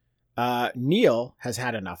 Right. Neil has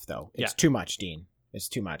had enough though. It's too much, Dean. It's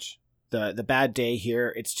too much. The bad day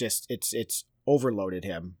here, it's overloaded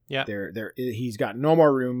him. Yeah. He's got no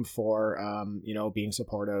more room for being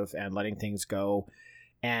supportive and letting things go.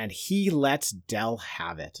 And he lets Del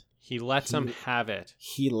have it. He lets him have it.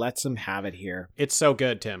 He lets him have it here. It's so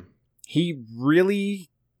good, Tim. He really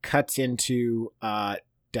cuts into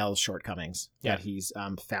Del's shortcomings that he's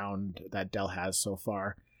found that Del has so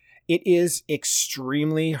far. It is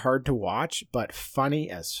extremely hard to watch, but funny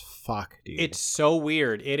as fuck, dude. It's so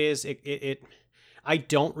weird. It is. I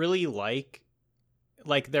don't really like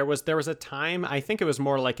there was a time, I think it was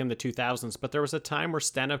more like in the 2000s, but there was a time where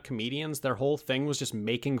stand-up comedians, their whole thing was just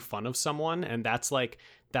making fun of someone, and that's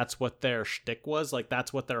what their shtick was. Like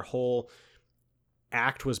that's what their whole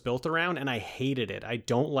act was built around, and I hated it. I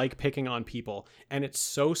don't like picking on people, and it's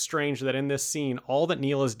so strange that in this scene all that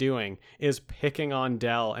Neil is doing is picking on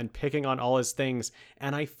Del and picking on all his things,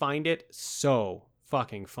 and I find it so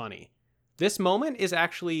fucking funny. This moment is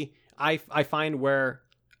actually I find where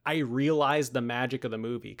I realize the magic of the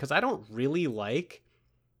movie, because I don't really like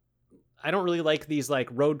these like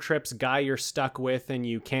road trips, guy you're stuck with and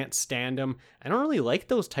you can't stand him. I don't really like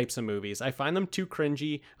those types of movies. I find them too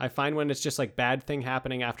cringy. I find when it's just like bad thing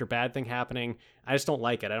happening after bad thing happening, I just don't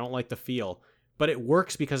like it. I don't like the feel. But it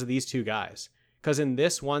works because of these two guys. Because in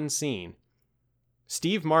this one scene,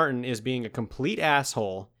 Steve Martin is being a complete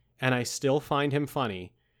asshole, and I still find him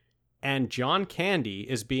funny. And John Candy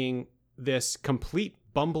is being this complete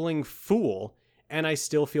bumbling fool, and I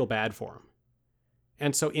still feel bad for him.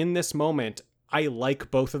 And so in this moment, I like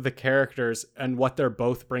both of the characters and what they're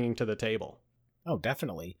both bringing to the table. Oh,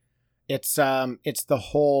 definitely. It's the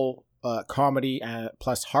whole comedy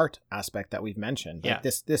plus heart aspect that we've mentioned. Like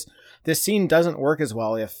this scene doesn't work as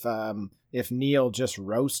well if Neil just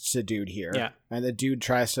roasts a dude here, and the dude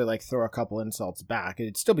tries to like throw a couple insults back.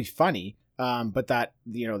 It'd still be funny, But that,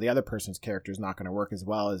 the other person's character is not going to work as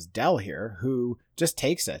well as Del here, who just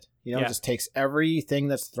takes it, just takes everything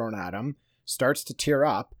that's thrown at him, starts to tear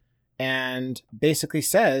up, and basically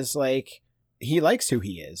says, like, he likes who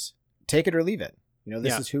he is. Take it or leave it.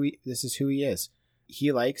 This is who he is.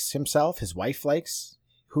 He likes himself. His wife likes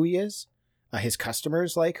who he is. His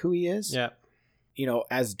customers like who he is. Yeah.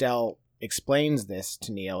 As Del explains this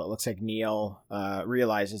to Neil, it looks like Neil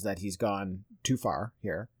realizes that he's gone too far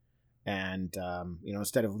here. And,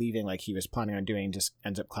 instead of leaving like he was planning on doing, just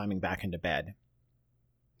ends up climbing back into bed.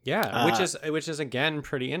 Yeah, which is again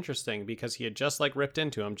pretty interesting because he had just ripped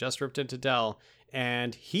into Del,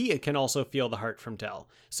 and he can also feel the heart from Del.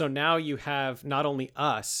 So now you have not only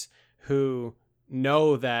us who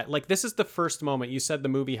know that, like, this is the first moment you said the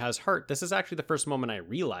movie has heart. This is actually the first moment I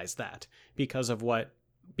realized that because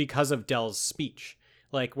of Del's speech.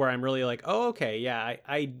 Like, where I'm really like, oh, okay, yeah,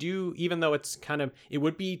 I do, even though it's it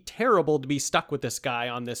would be terrible to be stuck with this guy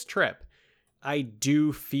on this trip. I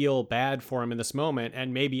do feel bad for him in this moment,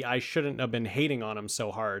 and maybe I shouldn't have been hating on him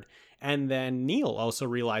so hard. And then Neil also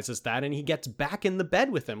realizes that, and he gets back in the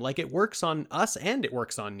bed with him. Like, it works on us and it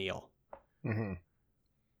works on Neil. Mm-hmm.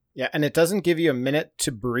 Yeah, and it doesn't give you a minute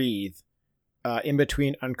to breathe in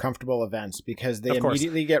between uncomfortable events because they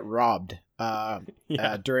immediately get robbed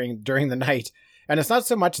during the night. And it's not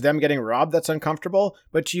so much them getting robbed that's uncomfortable,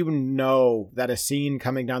 but that a scene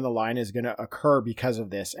coming down the line is going to occur because of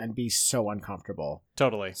this and be so uncomfortable.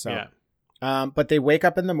 Totally. So, yeah. But they wake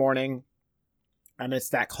up in the morning, and it's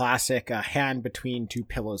that classic hand between two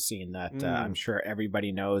pillows scene that I'm sure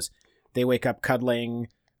everybody knows. They wake up cuddling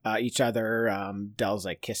each other. Del's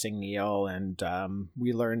like kissing Neil, and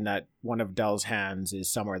we learn that one of Del's hands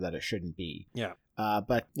is somewhere that it shouldn't be. Yeah.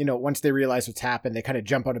 But, once they realize what's happened, they kind of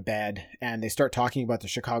jump out of bed and they start talking about the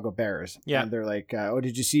Chicago Bears. Yeah. And they're like, oh,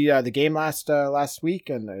 did you see the game last week?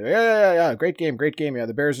 And yeah. Great game. Yeah,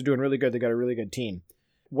 the Bears are doing really good. They got a really good team.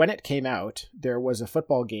 When it came out, there was a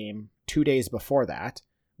football game 2 days before that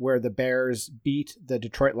where the Bears beat the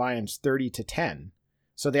Detroit Lions 30-10.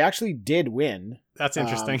 So they actually did win. That's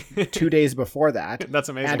interesting. 2 days before that. That's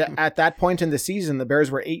amazing. And at that point in the season, the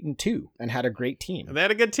Bears were 8-2 and had a great team. And they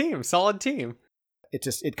had a good team, solid team.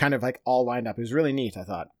 It kind of like all lined up. It was really neat, I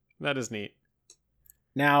thought. That is neat.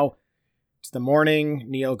 Now, it's the morning.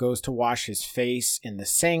 Neil goes to wash his face in the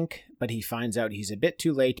sink, but he finds out he's a bit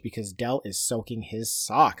too late because Del is soaking his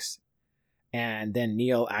socks. And then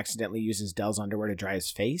Neil accidentally uses Del's underwear to dry his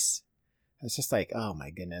face. It's just like, oh my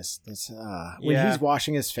goodness. When he's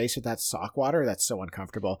washing his face with that sock water, that's so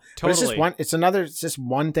uncomfortable. Totally. But it's just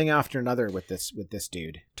one thing after another with this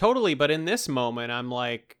dude. Totally. But in this moment, I'm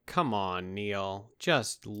like, come on, Neil,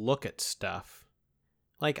 just look at stuff.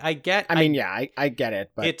 Like, I get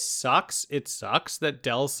it, but it sucks. It sucks that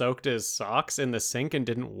Del soaked his socks in the sink and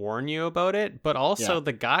didn't warn you about it. But also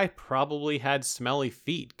the guy probably had smelly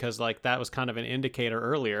feet because like that was kind of an indicator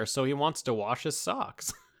earlier. So he wants to wash his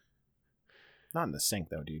socks. Not in the sink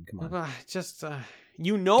though, dude. Come on. Just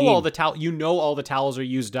Dean. all the towels are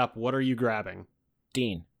used up. What are you grabbing?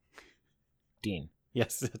 Dean.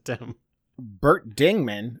 Yes, Tim. Bert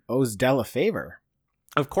Dingman owes Del a favor.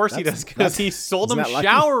 Of course he does, because he sold them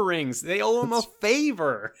shower rings. They owe him a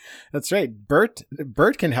favor. That's right. Bert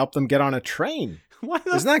can help them get on a train.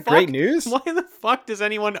 Isn't that great news? Why the fuck does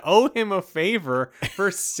anyone owe him a favor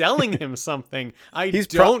for selling him something? I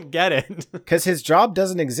don't get it. Because his job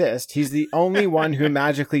doesn't exist. He's the only one who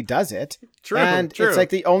magically does it. True. It's like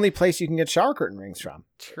the only place you can get shower curtain rings from.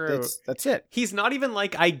 True. That's it. He's not even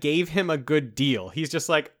like, I gave him a good deal. He's just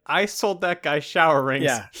like, I sold that guy shower rings.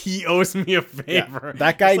 Yeah. He owes me a favor. Yeah.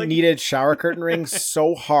 That guy needed shower curtain rings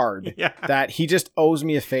so hard that he just owes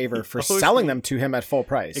me a favor for selling them to him at full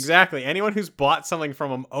price. Exactly. Anyone who's bought something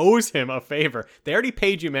from him owes him a favor. They already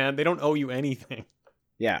paid you, man. They don't owe you anything.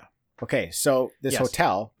 Yeah. Okay. So this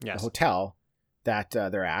hotel, the hotel that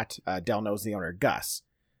they're at, Del knows the owner, Gus.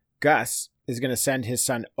 Gus is going to send his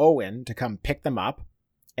son Owen to come pick them up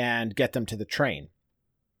and get them to the train.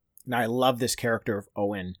 Now, I love this character of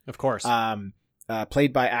Owen. Of course.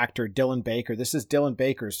 Played by actor Dylan Baker. This is Dylan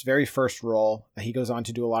Baker's very first role. He goes on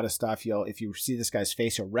to do a lot of stuff. If you see this guy's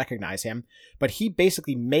face, you'll recognize him. But he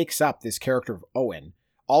basically makes up this character of Owen.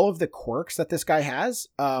 All of the quirks that this guy has,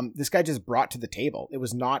 this guy just brought to the table. It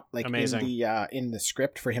was not like in the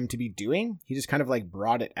script for him to be doing. He just kind of like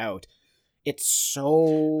brought it out. It's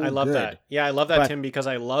so I love good. that. Yeah, I love that, But- Tim, because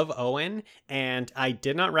I love Owen, and I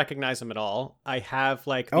did not recognize him at all. I have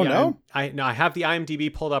like Oh, no? I have the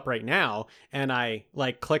IMDb pulled up right now, and I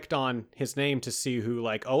like clicked on his name to see who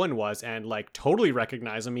like Owen was, and like totally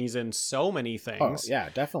recognize him. He's in so many Oh, things. yeah,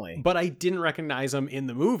 definitely. But I didn't recognize him in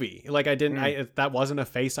the movie. Like I didn't. That wasn't a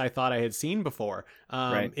face I thought I had seen before.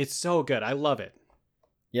 Right. It's so good. I love it.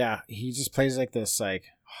 Yeah, he just plays like this like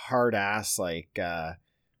hard ass like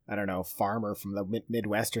I don't know, farmer from the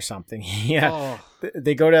Midwest or something. Yeah. Oh,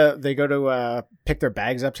 They go to pick their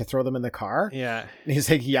bags up to throw them in the car. yeah. And he's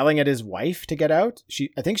like yelling at his wife to get out.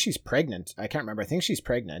 I think she's pregnant. I can't remember. I think she's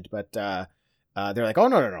pregnant, but they're like, "Oh,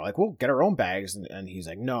 no. Like, we'll get our own bags." And he's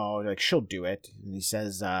like, "No, like she'll do it." And he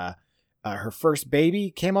says her first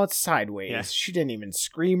baby came out sideways. Yeah. She didn't even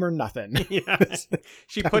scream or nothing. Yeah.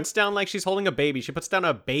 She puts down like she's holding a baby. She puts down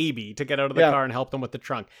a baby to get out of the Yeah. car and help them with the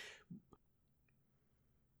trunk.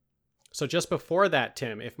 So just before that,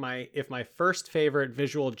 Tim, if my first favorite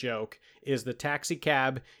visual joke is the taxi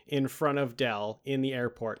cab in front of Del in the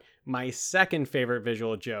airport, my second favorite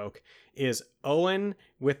visual joke is Owen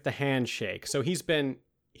with the handshake. So he's been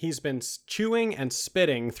chewing and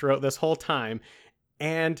spitting throughout this whole time,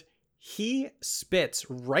 and he spits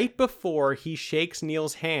right before he shakes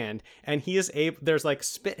Neil's hand, and there's like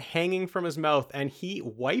spit hanging from his mouth, and he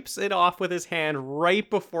wipes it off with his hand right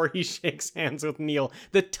before he shakes hands with Neil.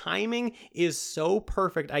 The timing is so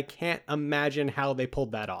perfect. I can't imagine how they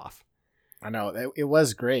pulled that off. I know it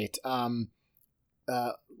was great. Well,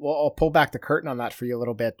 I'll pull back the curtain on that for you a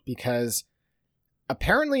little bit because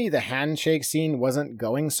apparently the handshake scene wasn't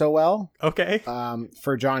going so well. Okay.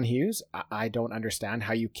 For John Hughes. I don't understand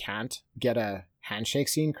how you can't get a handshake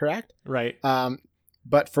scene correct. Right.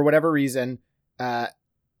 But for whatever reason,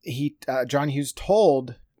 John Hughes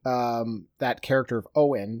told that character of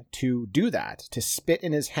Owen to do that, to spit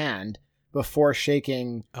in his hand before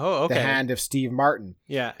shaking Oh, okay. the hand of Steve Martin.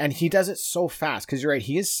 Yeah. And he does it so fast because you're right,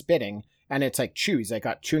 he is spitting and it's like chew. He's like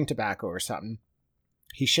got chewing tobacco or something.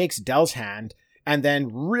 He shakes Del's hand and then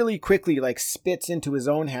really quickly like spits into his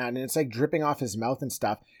own hand and it's like dripping off his mouth and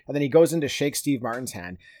stuff. And then he goes in to shake Steve Martin's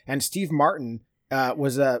hand. And Steve Martin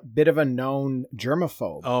was a bit of a known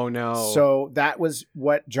germaphobe. Oh, no. So that was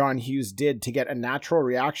what John Hughes did to get a natural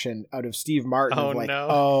reaction out of Steve Martin. Oh, of like, no.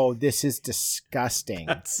 oh, this is disgusting.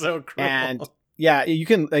 That's so cruel. And yeah, you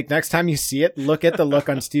can like next time you see it, look at the look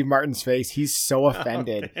on Steve Martin's face. He's so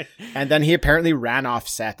offended. Okay. And then he apparently ran off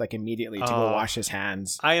set like immediately to go Oh. wash his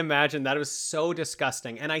hands. I imagine that was so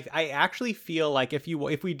disgusting. And I actually feel like if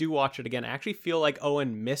we do watch it again, I actually feel like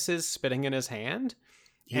Owen misses spitting in his hand.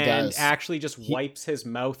 He and does. actually just wipes his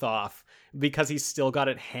mouth off because he's still got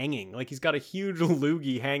it hanging. Like he's got a huge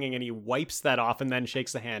loogie hanging and he wipes that off and then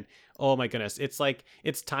shakes the hand. Oh my goodness. It's like,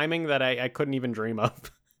 it's timing that I couldn't even dream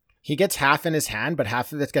of. He gets half in his hand, but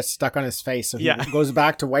half of it gets stuck on his face. So he Yeah. goes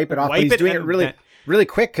back to wipe it off. Wipe But he's it doing it and really, then- really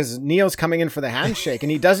quick because Neil's coming in for the handshake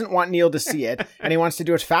and he doesn't want Neil to see it. And he wants to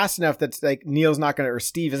do it fast enough that like Neil's not going to, or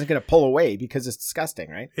Steve isn't going to pull away because it's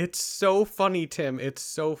disgusting, right? It's so funny, Tim. It's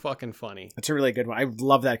so fucking funny. It's a really good one. I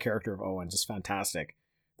love that character of Owen. It's fantastic.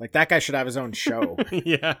 Like that guy should have his own show.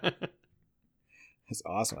 Yeah. It's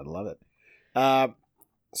awesome. I love it.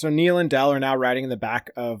 So Neil and Del are now riding in the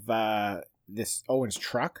back of this Owen's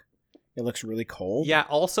truck. It looks really cold. Yeah,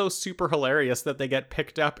 also super hilarious that they get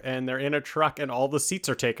picked up and they're in a truck and all the seats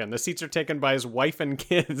are taken. The seats are taken by his wife and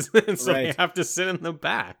kids. And so they Right. have to sit in the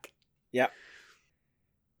back. Yep.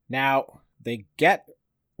 Now they get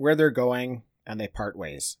where they're going and they part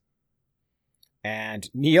ways. And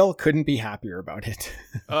Neil couldn't be happier about it.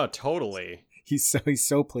 Oh, totally. He's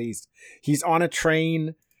so pleased. He's on a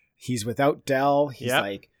train. He's without Del. He's Yep.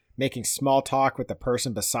 like making small talk with the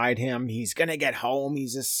person beside him. He's gonna get home.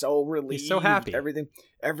 He's just so relieved. He's so happy.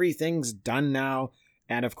 Everything's done now.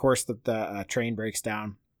 And of course, the train breaks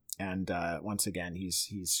down, and once again, he's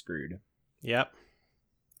screwed. Yep.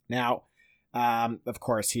 Now, of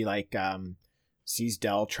course, he sees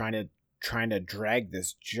Del trying to drag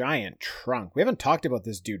this giant trunk. We haven't talked about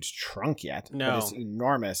this dude's trunk yet. No. But it's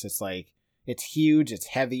enormous. It's huge. It's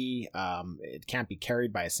heavy. It can't be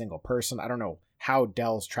carried by a single person. I don't know how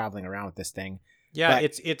Del's traveling around with this thing. Yeah,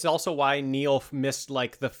 But- it's also why Neil missed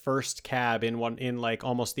like the first cab in like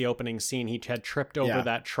almost the opening scene. He had tripped over Yeah.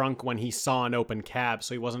 that trunk when he saw an open cab,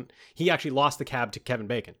 so he actually lost the cab to Kevin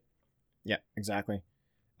Bacon. Yeah, exactly.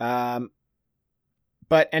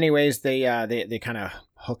 But anyways, they kind of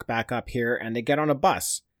hook back up here and they get on a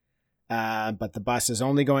bus. But the bus is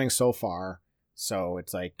only going so far. So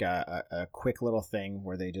it's like a quick little thing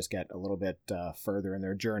where they just get a little bit further in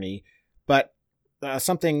their journey. But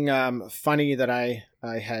something funny that I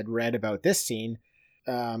had read about this scene,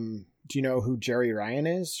 Do you know who Jeri Ryan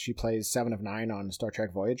is? She plays Seven of Nine on Star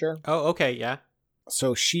Trek Voyager. Oh, okay, yeah.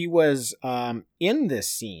 So she was in this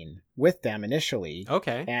scene with them initially.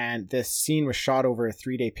 Okay. And this scene was shot over a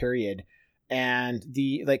 3-day period. And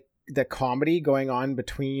the comedy going on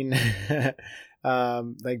between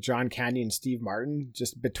like John Candy and Steve Martin,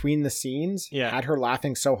 just between the scenes, had her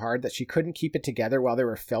laughing so hard that she couldn't keep it together while they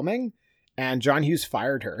were filming. And John Hughes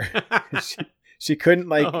fired her. she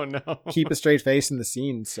couldn't keep a straight face in the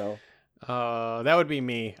scene. So that would be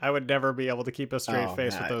me. I would never be able to keep a straight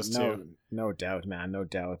face with those two. No doubt, man. No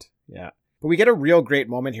doubt. Yeah. But we get a real great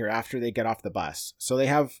moment here after they get off the bus. So they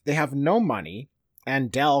have no money,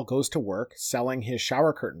 and Del goes to work selling his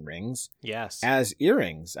shower curtain rings as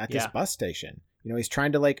earrings at this bus station. He's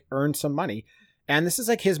trying to earn some money. And this is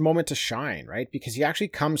his moment to shine, right? Because he actually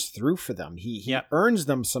comes through for them. He earns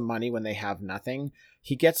them some money when they have nothing.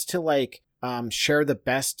 He gets to share the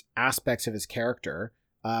best aspects of his character,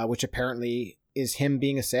 which apparently is him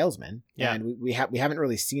being a salesman. Yeah. And we haven't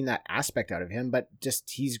really seen that aspect out of him, but just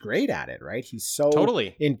he's great at it, right? He's so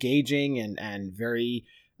engaging and very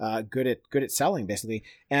good at selling, basically.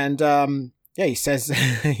 And he says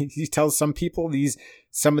he tells some people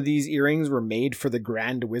some of these earrings were made for the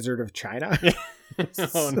Grand Wizard of China.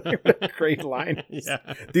 Oh, no. Great line. Yeah.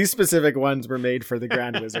 These specific ones were made for the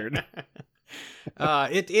Grand Wizard.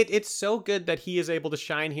 It's so good that he is able to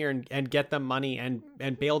shine here and get them money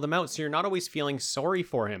and bail them out. So you're not always feeling sorry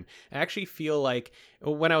for him. I actually feel like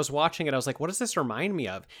when I was watching it, I was like, what does this remind me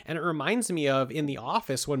of? And it reminds me of in The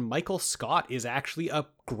Office when Michael Scott is actually a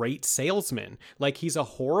great salesman. He's a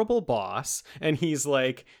horrible boss, and he's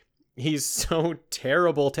so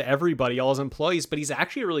terrible to everybody, all his employees, but he's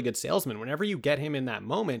actually a really good salesman. Whenever you get him in that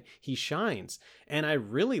moment, he shines. And I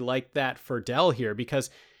really like that for Del here, because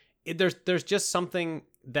there's just something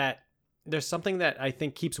that I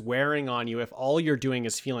think keeps wearing on you if all you're doing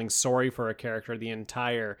is feeling sorry for a character the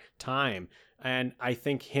entire time. And I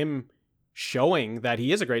think him showing that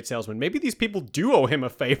he is a great salesman, maybe these people do owe him a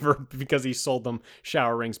favor because he sold them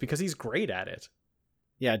shower rings, because he's great at it.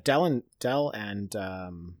 Yeah, Del and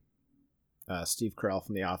Steve Carell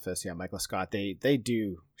from The Office, Michael Scott, they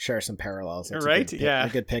do share some parallels. That's right? A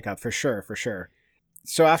good pickup for sure.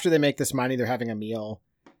 So after they make this money, they're having a meal,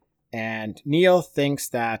 and Neil thinks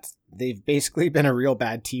that they've basically been a real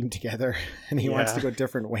bad team together, and he wants to go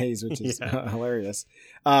different ways, which is hilarious.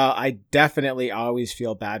 I definitely always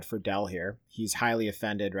feel bad for Del here. He's highly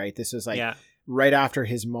offended, right? This is right after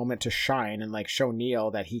his moment to shine and show Neil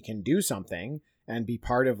that he can do something and be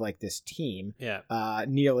part of this team.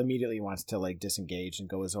 Neil immediately wants to disengage and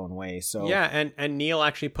go his own way. So and Neil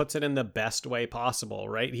actually puts it in the best way possible,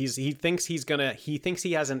 right? He thinks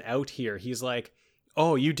he has an out here. He's like,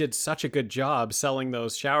 oh, you did such a good job selling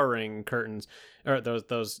those shower ring curtains, or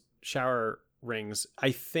those shower rings.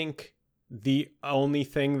 I think the only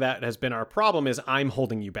thing that has been our problem is I'm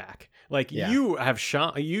holding you back. You have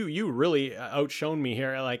you really outshone me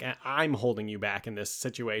here. I'm holding you back in this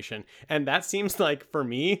situation. And that seems like, for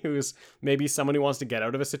me, who's maybe someone who wants to get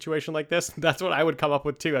out of a situation like this, that's what I would come up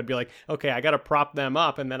with too. I'd be like, okay, I got to prop them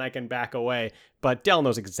up and then I can back away. But Del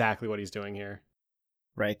knows exactly what he's doing here.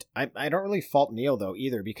 Right. I don't really fault Neil though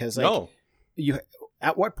either, because you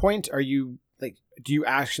at what point are you do you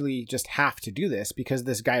actually just have to do this because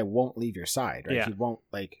this guy won't leave your side, right? He won't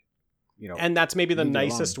and that's maybe the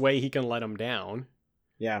nicest way he can let him down.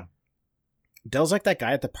 Yeah. Del's like that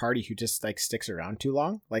guy at the party who just sticks around too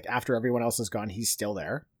long. After everyone else is gone, he's still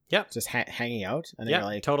there. Yeah. Just hanging out. And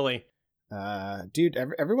you're totally. Dude,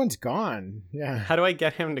 everyone's gone. Yeah. How do I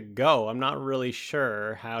get him to go? I'm not really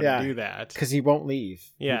sure how to do that. Because he won't leave.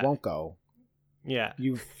 Yeah. He won't go. Yeah.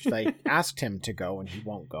 You've asked him to go and he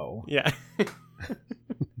won't go. Yeah.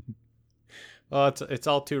 Well, it's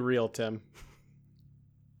all too real, Tim.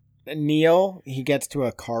 Neil, he gets to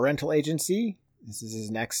a car rental agency. This is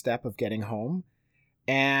his next step of getting home.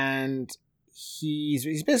 And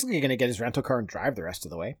he's basically going to get his rental car and drive the rest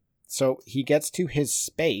of the way. So he gets to his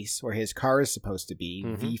space where his car is supposed to be,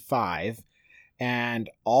 V5, and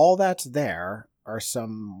all that's there are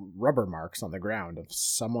some rubber marks on the ground of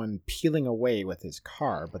someone peeling away with his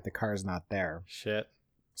car, but the car's not there. Shit.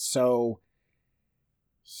 So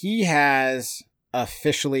he has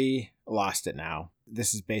officially lost it now.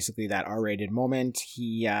 This is basically that R-rated moment.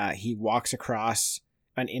 He walks across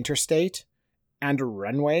an interstate and a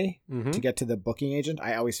runway to get to the booking agent.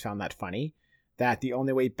 I always found that funny, that the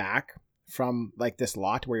only way back from this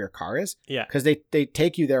lot where your car is, because they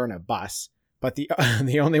take you there in a bus, but the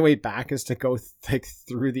only way back is to go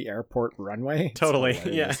through the airport runway. Totally.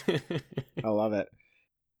 Yeah. I love it.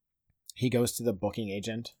 He goes to the booking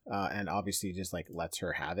agent and obviously just lets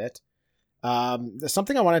her have it. There's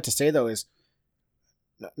something I wanted to say though is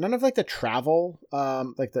none of like the travel,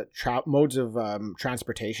 like the modes of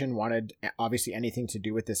transportation wanted obviously anything to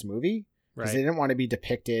do with this movie, because they didn't want to be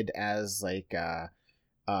depicted as like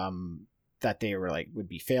that they were like would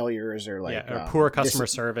be failures or like or poor customer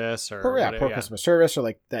service or poor customer service, or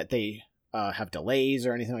like that they have delays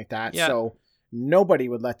or anything like that. Yeah. So nobody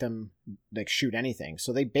would let them like shoot anything.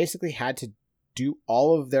 So they basically had to do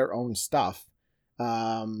all of their own stuff.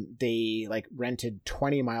 They like rented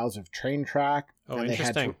 20 miles of train track. Oh, and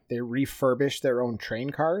interesting. They refurbished their own train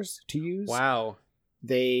cars to use. Wow.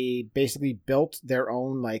 They basically built their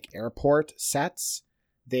own like airport sets.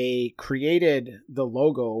 They created the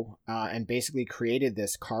logo and basically created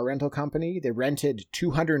this car rental company. They rented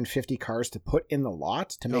 250 cars to put in the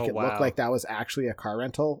lot to make it look like that was actually a car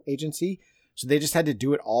rental agency. So they just had to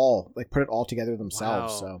do it all, like put it all together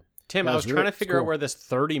themselves. Wow. So Tim, I was trying to figure out where this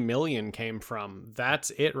 30 million came from. That's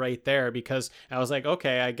it right there, because I was like,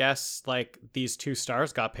 okay, I guess like these two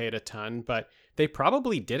stars got paid a ton, but they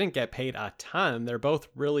probably didn't get paid a ton. They're both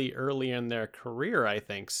really early in their career, I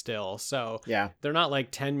think, still. So yeah, they're not like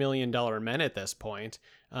 $10 million men at this point.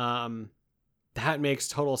 That makes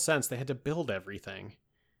total sense. They had to build everything.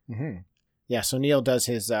 Mm-hmm. Yeah, so Neil does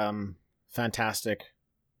his fantastic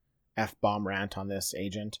F-bomb rant on this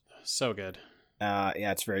agent. So good.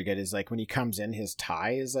 Yeah, it's very good. It's like when he comes in, his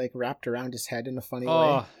tie is like wrapped around his head in a funny way.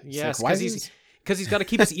 Oh, yes, because he's got to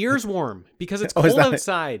keep his ears warm because it's Oh, cold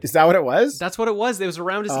outside. Is that what it was? That's what it was. It was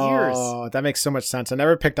around his ears. Oh, that makes so much sense. I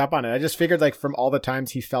never picked up on it. I just figured like from all the times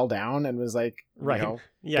he fell down and was like,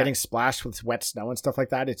 getting splashed with wet snow and stuff like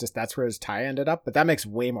that. It's just that's where his tie ended up. But that makes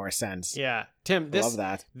way more sense. Yeah, Tim, I love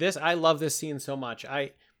that. I love this scene so much.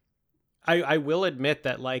 I will admit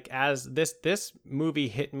that like as this movie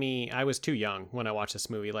hit me, I was too young when I watched this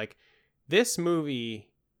movie. Like this movie,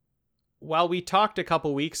 while we talked a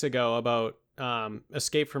couple weeks ago about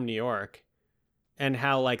Escape from New York and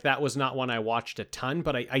how like that was not one I watched a ton,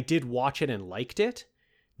 but I did watch it and liked it.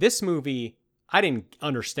 This movie, I didn't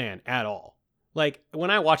understand at all. Like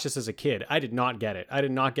when I watched this as a kid, I did not get it. I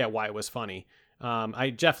did not get why it was funny.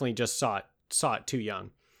 I definitely just saw it too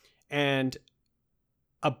young. And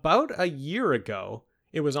about a year ago,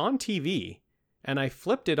 it was on TV, and I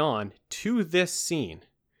flipped it on to this scene.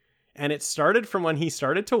 And it started from when he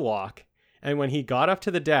started to walk, and when he got up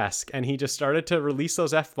to the desk, and he just started to release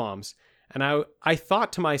those F-bombs. And I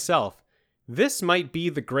thought to myself, this might be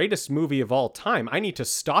the greatest movie of all time. I need to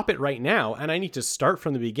stop it right now, and I need to start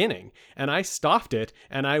from the beginning. And I stopped it,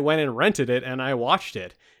 and I went and rented it, and I watched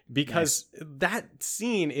it. Because that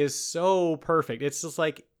scene is so perfect. It's just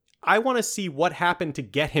like, I want to see what happened to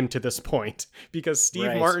get him to this point, because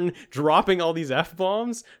Steve Martin dropping all these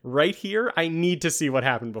F-bombs right here, I need to see what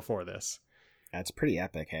happened before this. That's pretty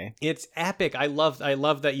epic, hey? It's epic. I love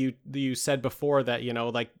that you said before that,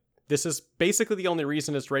 like this is basically the only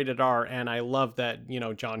reason it's rated R, and I love that,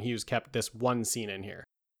 John Hughes kept this one scene in here.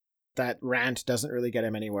 That rant doesn't really get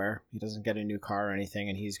him anywhere. He doesn't get a new car or anything,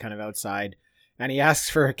 and he's kind of outside, and he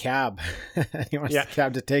asks for a cab. He wants the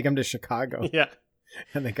cab to take him to Chicago. Yeah.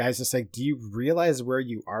 And the guy's just like, do you realize where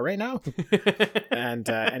you are right now? And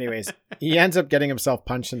anyways, he ends up getting himself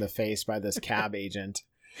punched in the face by this cab agent.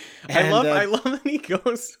 And, I love that he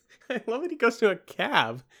goes to a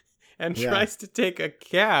cab and tries to take a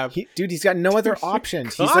cab. He's got no other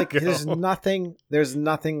options. He's like, there's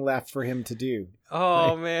nothing left for him to do.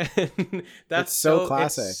 Oh, man. That's so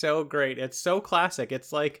classic. It's so great. It's so classic.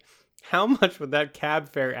 It's like, how much would that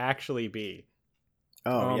cab fare actually be?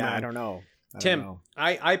 Oh yeah, man. I don't know. Tim,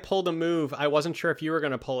 I pulled a move. I wasn't sure if you were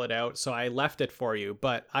going to pull it out, so I left it for you.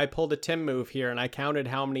 But I pulled a Tim move here, and I counted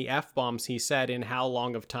how many F-bombs he said in how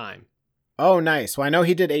long of time. Oh, nice. Well, I know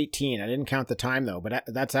he did 18. I didn't count the time, though, but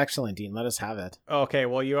that's excellent, Dean. Let us have it. Okay,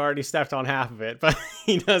 well, you already stepped on half of it, but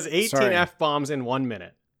he does 18 F-bombs in 1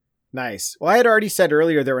 minute. Nice. Well, I had already said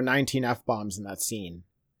earlier there were 19 F-bombs in that scene.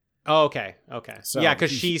 Oh, okay. So yeah,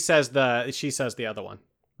 because she says the other one.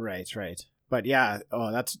 Right. But yeah,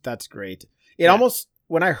 that's great. It almost,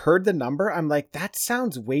 when I heard the number, I'm like, that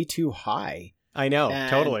sounds way too high. I know,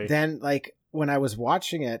 totally. Then like when I was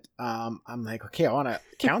watching it, I'm like, okay, I want to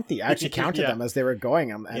count I actually counted them as they were going.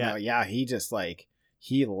 He just like,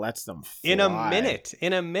 he lets them fly. In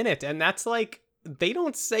a minute. And that's like, they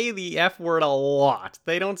don't say the F word a lot.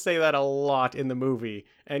 They don't say that a lot in the movie.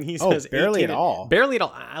 And he says barely at all. Barely at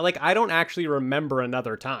all. Like, I don't actually remember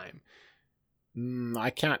another time.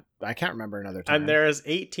 I can't remember another time. And there's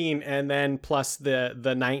 18 and then plus the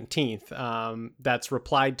 19th that's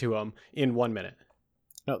replied to him in 1 minute.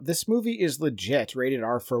 No, this movie is legit rated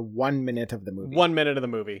R for 1 minute of the movie. 1 minute of the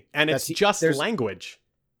movie. And it's just language.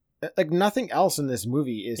 like nothing else in this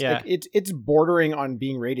movie is like, it's bordering on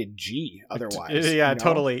being rated G otherwise. Yeah,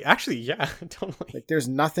 totally. Actually, yeah, totally. Like there's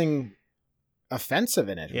nothing offensive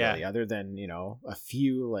in it really, other than, a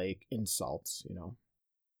few like insults,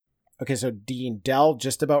 Okay, so Del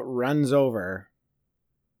just about runs over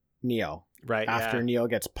Neil. Right. After Neil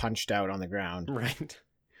gets punched out on the ground. Right.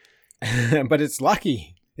 But it's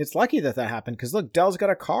lucky. It's lucky that happened because look, Del's got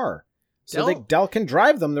a car. So Del can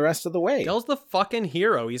drive them the rest of the way. Del's the fucking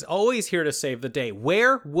hero. He's always here to save the day.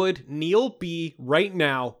 Where would Neil be right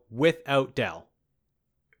now without Del?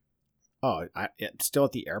 Oh, still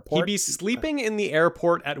at the airport? He'd be sleeping in the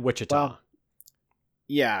airport at Wichita. Well,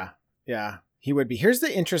 yeah, he would be. Here's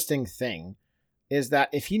the interesting thing, is that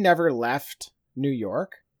if he never left New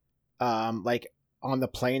York, like on the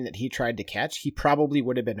plane that he tried to catch, he probably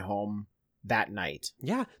would have been home that night.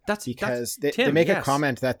 Yeah, because they make a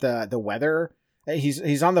comment that the weather.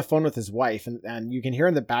 He's on the phone with his wife, and you can hear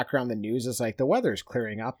in the background the news is like the weather's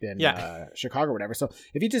clearing up in Chicago or whatever. So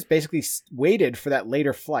if he just basically waited for that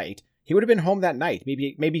later flight, he would have been home that night,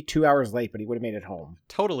 maybe 2 hours late, but he would have made it home.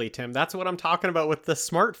 Totally, Tim. That's what I'm talking about with the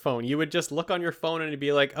smartphone. You would just look on your phone and it'd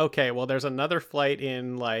be like, okay, well, there's another flight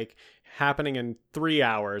happening in 3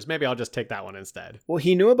 hours. Maybe I'll just take that one instead. Well,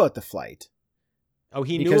 he knew about the flight. Oh,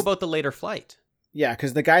 he knew about the later flight. Yeah,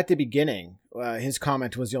 because the guy at the beginning, his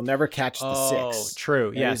comment was, "You'll never catch the 6." Oh, true.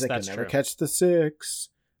 And yes, he's like, that's "You'll true. never catch the 6."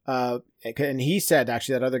 And he said,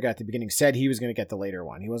 actually, that other guy at the beginning said he was going to get the later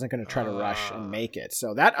one. He wasn't going to try to rush and make it.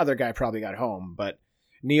 So that other guy probably got home, but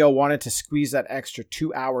Neil wanted to squeeze that extra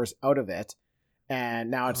 2 hours out of it,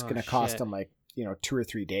 and now it's going to cost him 2 or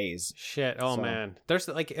 3 days. Shit. Oh man, there's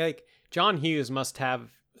like John Hughes must have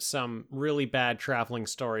some really bad traveling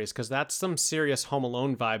stories, because that's some serious Home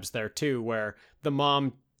Alone vibes there too, where the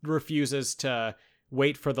mom refuses to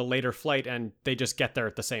wait for the later flight and they just get there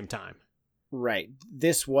at the same time. Right.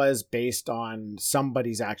 This was based on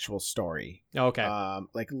somebody's actual story. Okay.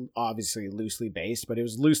 Obviously loosely based, but it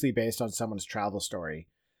was loosely based on someone's travel story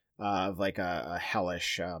of like a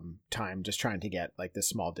hellish time just trying to get like this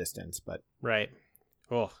small distance. But right.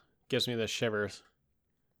 Oh, gives me the shivers.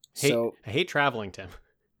 I hate traveling, Tim.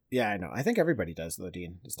 Yeah, I know. I think everybody does, though,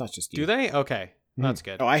 Dean. It's not just you. Do they? Okay. That's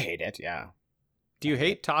good. Oh, I hate it. Yeah. Do you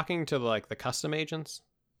hate talking to the custom agents?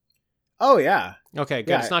 Oh, yeah. Okay,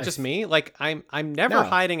 good. It's not just me. Like I'm never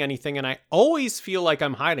hiding anything, and I always feel like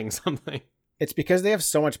I'm hiding something. It's because they have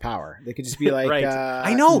so much power. They could just be like, right.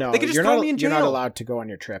 I know. No, they could just throw me in jail. You're not allowed to go on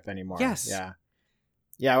your trip anymore. Yes. Yeah.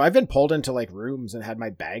 Yeah, I've been pulled into like rooms and had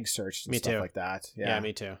my bag searched and stuff like that. Yeah,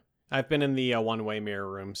 me too. I've been in the one-way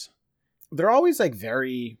mirror rooms. They're always like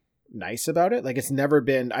very nice about it. Like it's never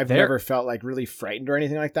been, I've never felt like really frightened or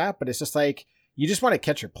anything like that, but it's just like, you just want to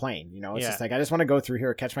catch your plane, It's just like, I just want to go through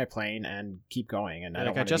here, catch my plane and keep going. And I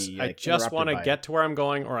don't want to be I just want to get to where I'm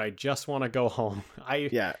going, or I just want to go home. I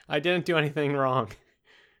didn't do anything wrong.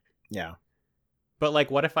 Yeah. But like,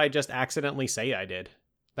 what if I just accidentally say I did?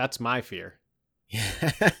 That's my fear.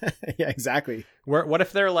 Yeah, exactly. What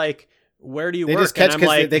if they're like, where do you work? Just catch,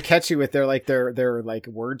 because they catch you with their like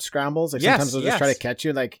word scrambles. Like sometimes they'll just try to catch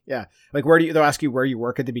you. Like, like they'll ask you where you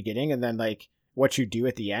work at the beginning and then like what you do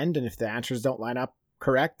at the end. And if the answers don't line up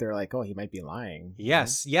correct, they're like, oh, he might be lying.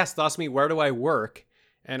 Yes. Yes. They'll ask me, where do I work?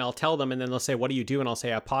 And I'll tell them, and then they'll say, what do you do? And I'll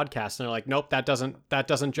say, a podcast. And they're like, nope, that doesn't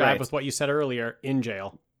jive with what you said earlier. In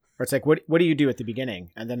jail. Or it's like, what do you do at the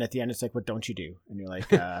beginning? And then at the end, it's like, what don't you do? And you're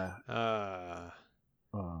like, I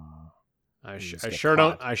sure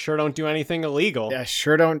don't do anything illegal. Yeah,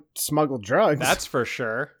 sure don't smuggle drugs. That's for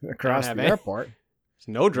sure. Across the airport. There's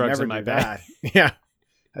no drugs in my bag. Yeah.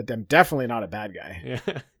 I'm definitely not a bad guy.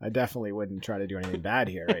 Yeah. I definitely wouldn't try to do anything bad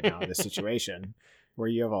here right now in this situation where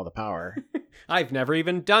you have all the power. I've never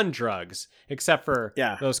even done drugs except for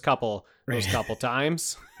those couple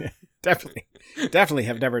times. Definitely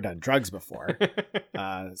have never done drugs before.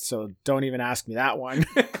 So don't even ask me that one.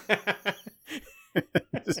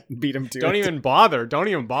 Just beat him to it. Don't even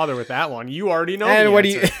bother with that one. You already know. And what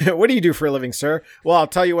do you do for a living, sir? Well, I'll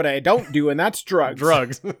tell you what I don't do, and that's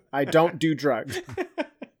drugs. I don't do drugs.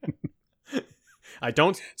 I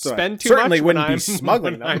don't spend too much when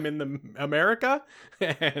I'm in America,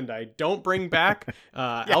 and I don't bring back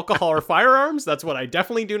alcohol or firearms. That's what I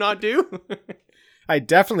definitely do not do. I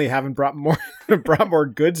definitely haven't brought more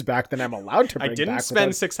goods back than I'm allowed to bring back. I didn't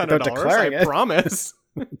spend $600. I promise.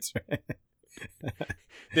 That's right.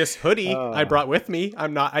 This hoodie I brought with me.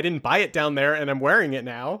 I didn't buy it down there, and I'm wearing it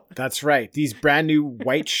now. That's right. These brand new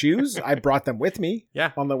white shoes, I brought them with me.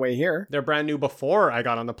 Yeah. On the way here. They're brand new before I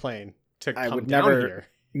got on the plane to come down here. I would never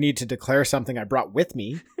need to declare something I brought with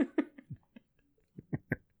me.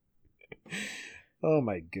 Oh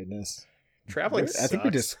my goodness. Traveling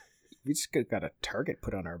sucks. we just got a target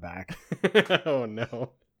put on our back. Oh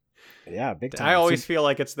no. Yeah, big time. I always feel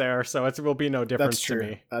like it's there, so it will be no difference to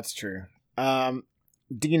me. That's true.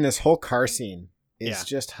 Dean, this whole car scene is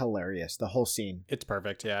just hilarious. The whole scene. It's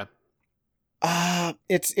perfect, yeah.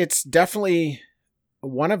 It's definitely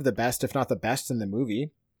one of the best, if not the best in the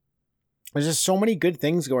movie. There's just so many good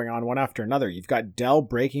things going on one after another. You've got Del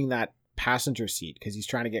breaking that passenger seat because he's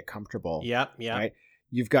trying to get comfortable. Yep. Right?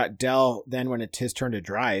 You've got Del, then when it's his turn to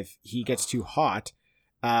drive, he gets too hot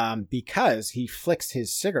because he flicks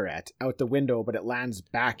his cigarette out the window, but it lands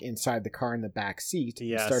back inside the car in the back seat.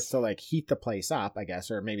 Yes. It starts to like heat the place up, I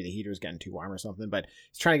guess, or maybe the heater's getting too warm or something, but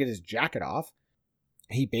he's trying to get his jacket off.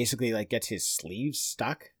 He basically like gets his sleeves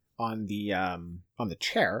stuck on the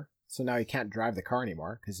chair. So now he can't drive the car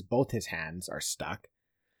anymore because both his hands are stuck.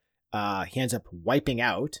 He ends up wiping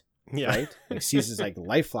out, right? He sees his like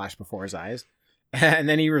life flash before his eyes. And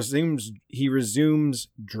then he resumes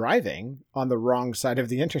driving on the wrong side of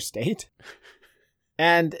the interstate.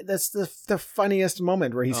 And that's the funniest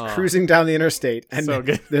moment where he's cruising down the interstate and so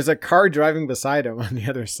good. There's a car driving beside him on the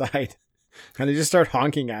other side. And they just start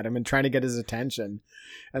honking at him and trying to get his attention.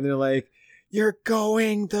 And they're like, "You're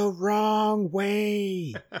going the wrong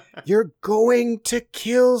way. You're going to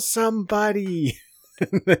kill somebody."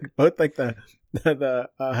 Both like the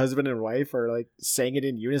husband and wife are like saying it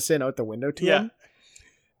in unison out the window to him.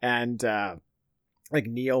 And like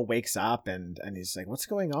Neil wakes up and he's like, "What's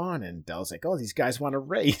going on?" And Del's like, "Oh, these guys want to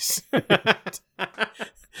race." And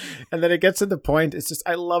then it gets to the point. It's just,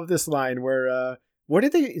 I love this line where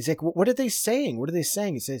he's like, "What are they saying? What are they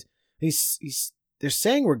saying?" He says, they're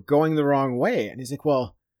saying we're going the wrong way. And he's like,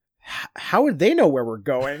 "Well, how would they know where we're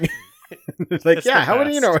going?" It's like, how would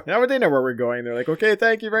they know where we're going? They're like, "Okay,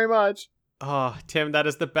 thank you very much." Oh, Tim, that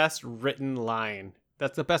is the best written line.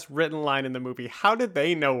 That's the best written line in the movie. How did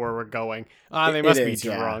they know where we're going? They must be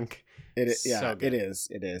drunk. It is. Yeah, so it is.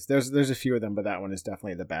 It is. There's a few of them, but that one is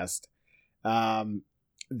definitely the best.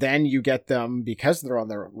 Then you get them, because they're on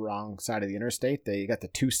the wrong side of the interstate, they got the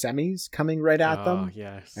two semis coming right at them.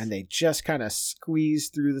 Yes. And they just kind of squeeze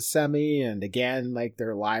through the semi. And again, like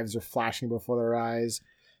their lives are flashing before their eyes.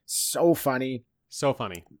 So funny. So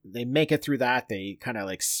funny. They make it through that. They kind of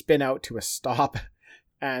like spin out to a stop.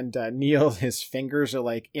 And Neil, his fingers are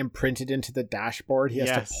like imprinted into the dashboard. He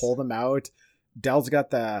has to pull them out. Del's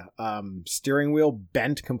got the steering wheel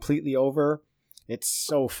bent completely over. It's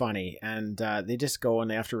so funny. And they just go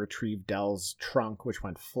and they have to retrieve Del's trunk, which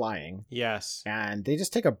went flying. Yes. And they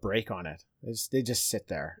just take a break on it. They just sit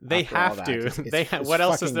there. They have to. What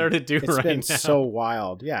else is there to do right now? It's been so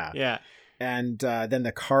wild. Yeah. Yeah. And then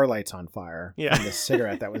the car lights on fire. Yeah. And the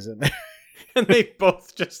cigarette that was in there. And they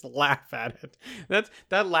both just laugh at it.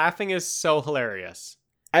 That laughing is so hilarious.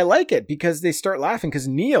 I like it because they start laughing because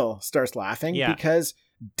Neil starts laughing because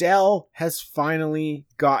Del has finally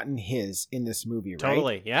gotten his in this movie, right?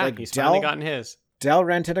 Totally, yeah. Like he's finally gotten his. Del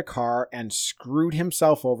rented a car and screwed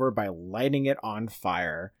himself over by lighting it on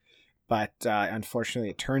fire. But unfortunately,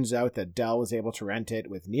 it turns out that Del was able to rent it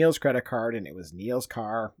with Neil's credit card, and it was Neil's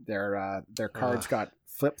car. Their cards got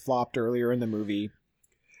flip-flopped earlier in the movie.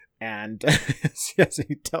 And yes,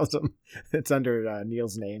 he tells him it's under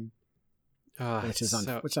Neil's name, which is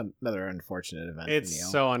another unfortunate event. It's for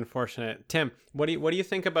Neil. So unfortunate. Tim, what do you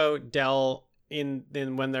think about Del in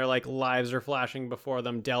when their like lives are flashing before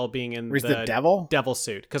them? Del being in the devil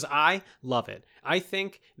suit, because I love it. I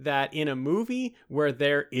think that in a movie where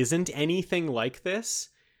there isn't anything like this,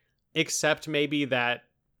 except maybe that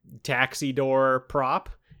taxi door prop.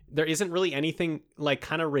 There isn't really anything like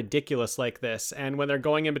kind of ridiculous like this. And when they're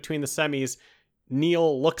going in between the semis,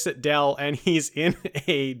 Neil looks at Del and he's in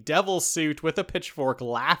a devil suit with a pitchfork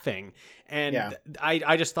laughing. And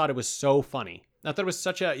I just thought it was so funny. I thought it was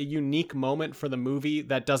such a unique moment for the movie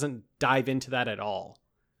that doesn't dive into that at all.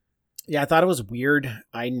 Yeah, I thought it was weird.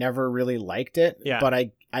 I never really liked it, but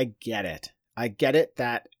I get it. I get it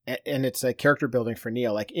that, and it's a character building for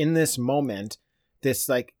Neil. Like in this moment, this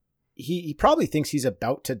like, he probably thinks he's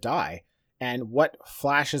about to die, and what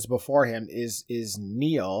flashes before him is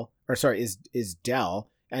Del,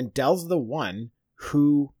 and Del's the one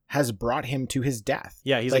who has brought him to his death.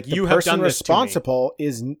 Yeah, he's like you have done this to me. The person responsible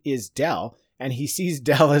is Del, and he sees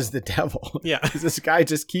Del as the devil. Yeah, this guy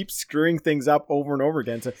just keeps screwing things up over and over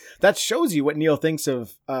again. So that shows you what Neil thinks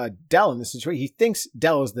of Del in this situation. He thinks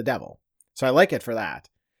Del is the devil, so I like it for that.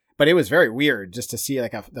 But it was very weird just to see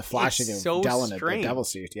like the flashing of Del in a devil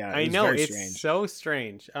suit. Yeah, I know, it's so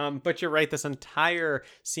strange. But you're right. This entire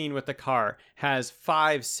scene with the car has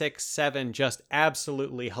 5, 6, 7 just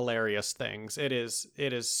absolutely hilarious things. It is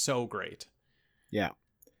so great. Yeah.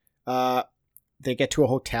 They get to a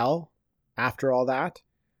hotel after all that,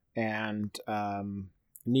 and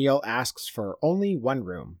Neil asks for only one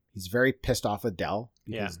room. He's very pissed off with Del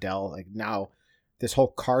because Del, like, now this whole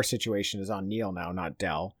car situation is on Neil now, not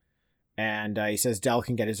Del. And he says Del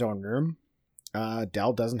can get his own room.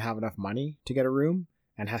 Del doesn't have enough money to get a room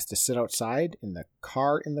and has to sit outside in the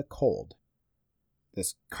car in the cold.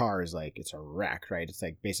 This car is like, it's a wreck, right? It's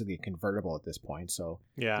like basically a convertible at this point. So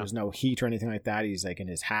there's no heat or anything like that. He's like in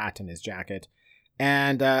his hat and his jacket.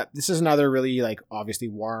 And this is another really, like, obviously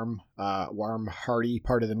warm, hearty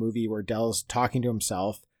part of the movie where Del's talking to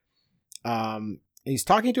himself. He's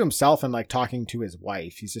talking to himself and, like, talking to his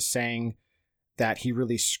wife. He's just saying that he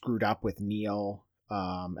really screwed up with Neil,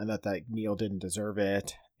 and that, like, Neil didn't deserve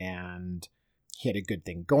it. And he had a good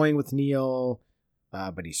thing going with Neil,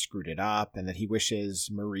 but he screwed it up, and that he wishes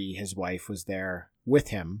Marie, his wife, was there with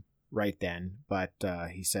him right then. But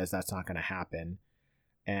he says that's not going to happen.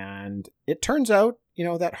 And it turns out, you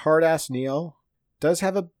know, that hard-ass Neil does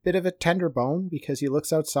have a bit of a tender bone, because he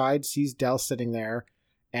looks outside, sees Del sitting there,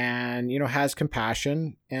 and, you know, has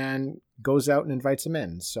compassion and goes out and invites him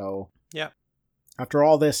in. So after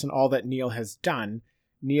all this and all that Neil has done,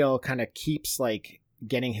 Neil kind of keeps, like,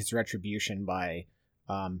 getting his retribution by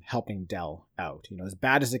helping Del out. You know, as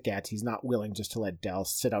bad as it gets, he's not willing just to let Del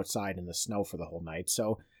sit outside in the snow for the whole night.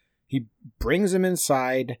 So he brings him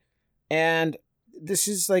inside, and this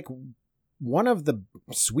is, like, one of the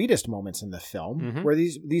sweetest moments in the film, where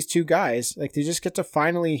these two guys, like, they just get to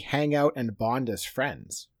finally hang out and bond as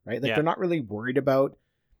friends, right? Like, they're not really worried about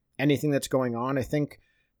anything that's going on. I think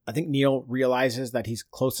Neil realizes that he's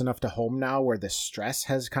close enough to home now where the stress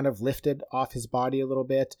has kind of lifted off his body a little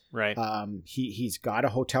bit. Right. He's got a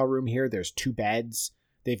hotel room here. There's 2 beds.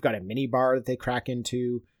 They've got a mini bar that they crack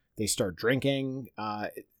into. They start drinking.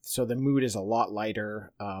 So the mood is a lot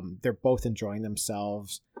lighter. They're both enjoying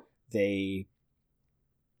themselves. They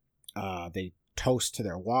toast to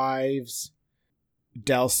their wives.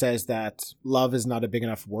 Del says that love is not a big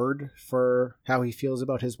enough word for how he feels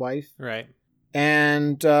about his wife. Right.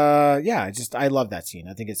 And I love that scene.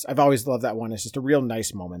 I've always loved that one. It's just a real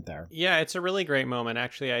nice moment there. Yeah, it's a really great moment.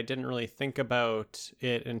 Actually, I didn't really think about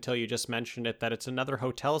it until you just mentioned it, that it's another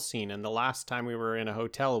hotel scene. And the last time we were in a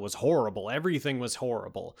hotel, it was horrible. Everything was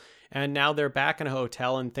horrible. And now they're back in a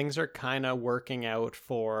hotel and things are kind of working out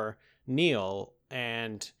for Neil,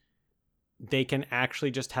 and they can actually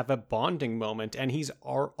just have a bonding moment, and he's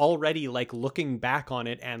already, like, looking back on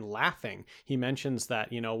it and laughing. He mentions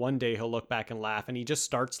that, you know, one day he'll look back and laugh, and he just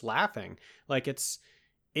starts laughing. Like, it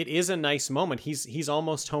is a nice moment. He's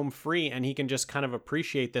almost home free, and he can just kind of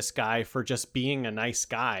appreciate this guy for just being a nice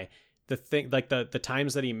guy. The thing, like, the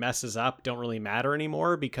times that he messes up don't really matter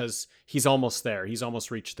anymore, because he's almost there. He's almost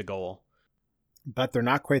reached the goal. But they're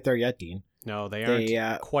not quite there yet, Dean. No, they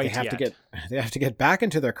aren't quite yet. They have to get back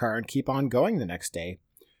into their car and keep on going the next day.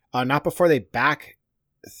 Not before they back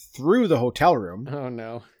through the hotel room. Oh,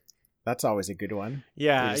 no. That's always a good one.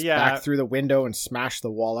 Yeah, they just back through the window and smash the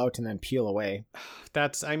wall out and then peel away. I'm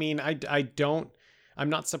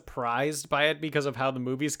not surprised by it because of how the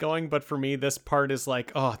movie's going, but for me, this part is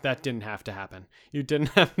like, oh, that didn't have to happen. You didn't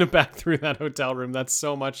have to back through that hotel room. That's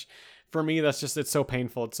so much, for me, it's so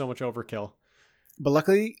painful. It's so much overkill. But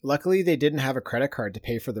luckily they didn't have a credit card to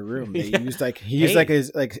pay for the room. They used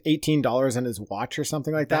his $18 on his watch or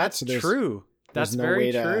something like that. That's true. That's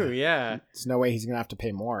very true. Yeah. There's no way he's going to have to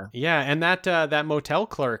pay more. Yeah. And that motel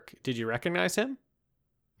clerk, did you recognize him?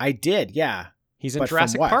 I did. Yeah. He's in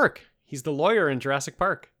Jurassic Park. He's the lawyer in Jurassic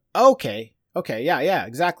Park. Okay. Yeah,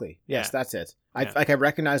 exactly. Yes, Yeah. that's it. I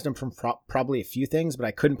recognized him from probably a few things, but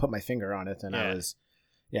I couldn't put my finger on it. And I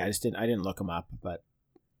didn't look him up, but.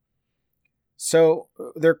 So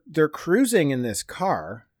they're cruising in this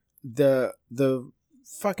car. The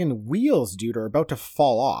fucking wheels, dude, are about to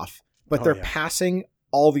fall off, but they're passing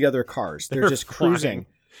all the other cars. They're just cruising.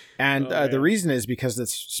 And the reason is because the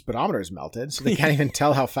speedometer is melted, so they can't even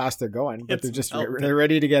tell how fast they're going, but they're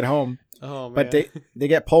ready to get home. Oh, man. But they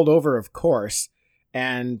get pulled over, of course.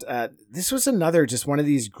 And this was another just one of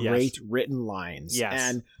these great written lines. Yes.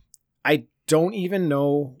 And I don't even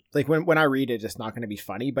know, like, when I read it, it's not going to be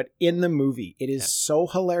funny, but in the movie, it is so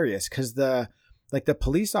hilarious because the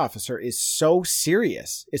police officer is so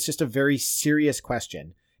serious. It's just a very serious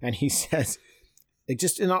question. And he says, like,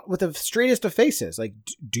 just with the straightest of faces, like,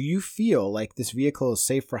 do you feel like this vehicle is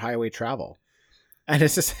safe for highway travel? And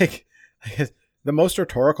it's just like the most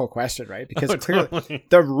rhetorical question, right? Because clearly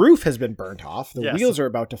the roof has been burnt off. The wheels are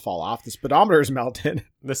about to fall off. The speedometer is melted.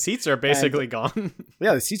 The seats are basically gone.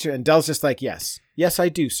 Yeah, the seats are. And Del's just like, yes, I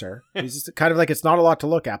do, sir. He's just kind of like, it's not a lot to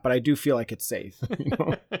look at, but I do feel like it's safe. You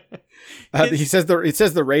know? He says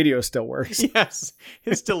the radio still works. Yes.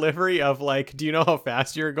 His delivery of like, do you know how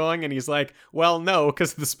fast you're going? And he's like, well, no,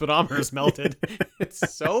 because the speedometer's melted.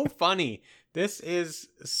 It's so funny. This is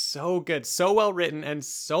so good. So well written and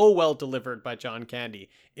so well delivered by John Candy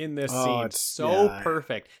in this scene. It's so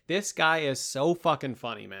perfect. This guy is so fucking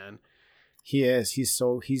funny, man. He is. He's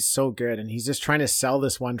so good, and he's just trying to sell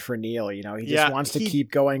this one for Neil. You know, he just wants to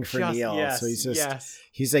keep going for Neil. Yes, so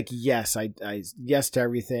he's like, yes, I yes to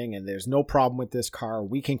everything, and there's no problem with this car.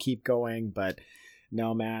 We can keep going, but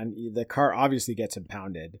no, man, the car obviously gets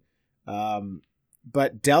impounded.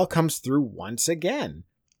 But Del comes through once again,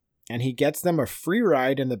 and he gets them a free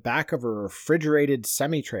ride in the back of a refrigerated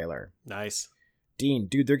semi-trailer. Nice. Dean,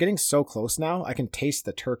 dude, they're getting so close now. I can taste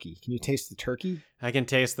the turkey. Can you taste the turkey? I can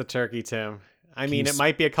taste the turkey, Tim. I mean, it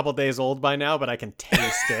might be a couple days old by now, but I can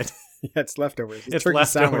taste it. Yeah, it's leftovers. It's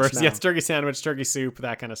leftovers. Yeah, it's turkey sandwich, turkey soup,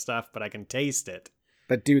 that kind of stuff, but I can taste it.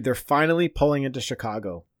 But dude, they're finally pulling into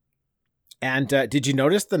Chicago. And did you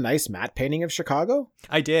notice the nice matte painting of Chicago?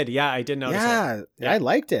 I did. Yeah, I did notice it. Yeah, I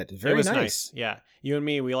liked it. Very nice. Yeah. You and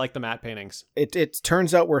me, we like the matte paintings. It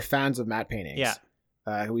turns out we're fans of matte paintings. Yeah.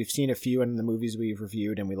 We've seen a few in the movies we've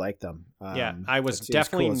reviewed, and we like them. I was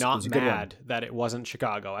definitely not mad that it wasn't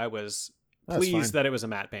Chicago. I was pleased that it was a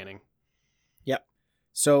matte painting. Yep.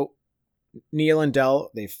 So Neil and Del,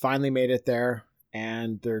 they finally made it there,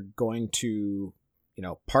 and they're going to,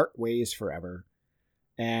 part ways forever.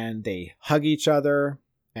 And they hug each other,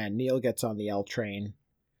 and Neil gets on the L train,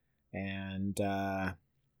 and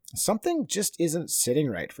something just isn't sitting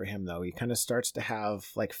right for him, though. He kind of starts to have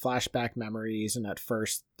like flashback memories, and at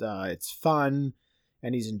first it's fun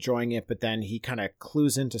and he's enjoying it, but then he kind of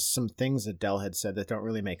clues into some things that Del had said that don't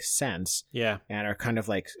really make sense. Yeah. And are kind of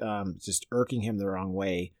like just irking him the wrong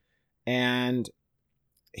way. And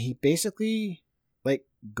he basically like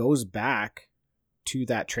goes back to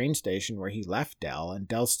that train station where he left Del, and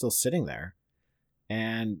Del's still sitting there.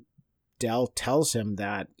 And Del tells him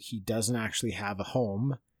that he doesn't actually have a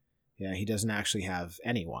home. Yeah, he doesn't actually have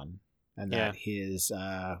anyone, and that his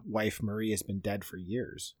wife Marie has been dead for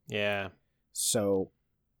years. Yeah. So,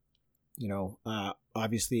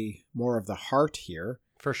 obviously more of the heart here,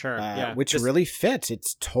 for sure. Which really fits.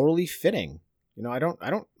 It's totally fitting. I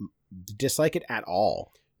don't dislike it at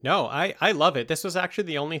all. No, I love it. This was actually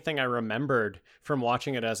the only thing I remembered from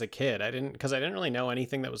watching it as a kid. Because I didn't really know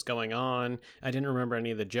anything that was going on. I didn't remember any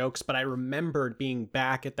of the jokes, but I remembered being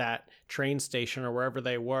back at that train station or wherever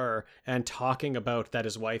they were and talking about that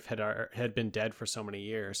his wife had been dead for so many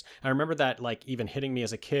years. I remember that like even hitting me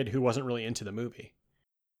as a kid who wasn't really into the movie.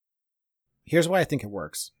 Here's why I think it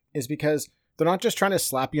works, is because they're not just trying to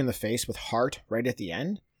slap you in the face with heart right at the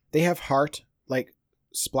end. They have heart like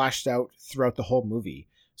splashed out throughout the whole movie.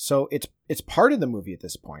 So it's part of the movie at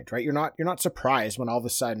this point, right? You're not surprised when all of a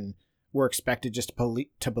sudden we're expected just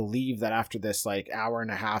to believe that after this like hour and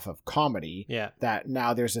a half of comedy, that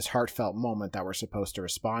now there's this heartfelt moment that we're supposed to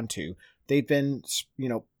respond to. They've been,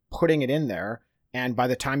 putting it in there, and by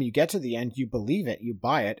the time you get to the end, you believe it, you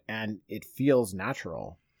buy it, and it feels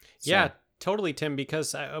natural. So, yeah, totally, Tim.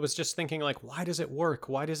 Because I was just thinking, like, why does it work?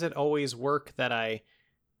 Why does it always work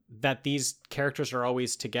that these characters are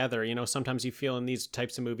always together? Sometimes you feel in these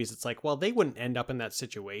types of movies, it's like, well, they wouldn't end up in that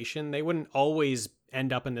situation. They wouldn't always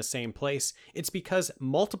end up in the same place. It's because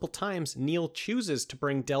multiple times Neil chooses to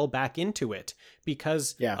bring Del back into it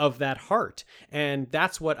because of that heart. And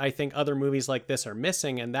that's what I think other movies like this are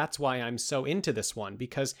missing. And that's why I'm so into this one,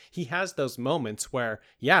 because he has those moments where,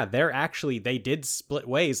 they did split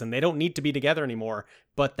ways and they don't need to be together anymore,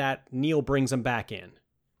 but that Neil brings them back in.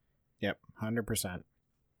 Yep, 100%.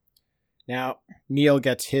 Now, Neil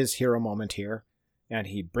gets his hero moment here, and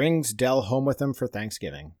he brings Del home with him for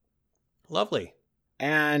Thanksgiving. Lovely.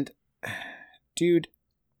 And, dude,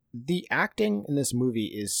 the acting in this movie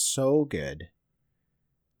is so good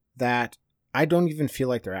that I don't even feel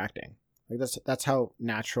like they're acting. Like that's how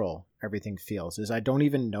natural everything feels, is I don't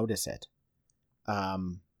even notice it.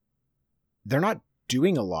 They're not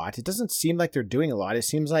doing a lot. It doesn't seem like they're doing a lot. It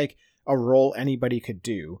seems like a role anybody could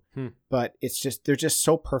do, but they're just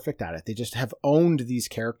so perfect at it. They just have owned these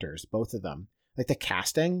characters, both of them. Like the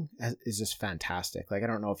casting is just fantastic. Like I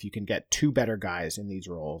don't know if you can get two better guys in these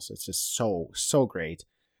roles. It's just so great.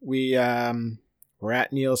 We're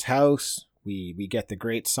at Neil's house. We get the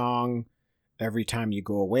great song "Every Time You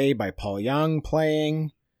Go Away" by Paul Young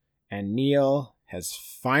playing, and Neil has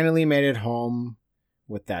finally made it home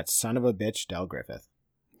with that son of a bitch Del Griffith.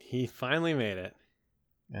 He finally made it.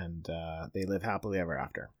 And they live happily ever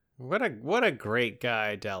after. What a great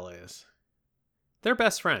guy Del is. They're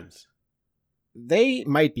best friends. they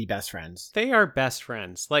might be best friends. They are best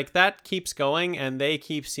friends. Like, that keeps going, and they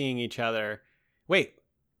keep seeing each other. Wait,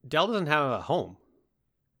 Del doesn't have a home.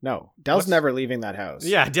 No, Del's never leaving that house.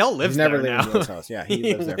 Yeah, Del lives there now. He's never leaving Neil's house. Yeah,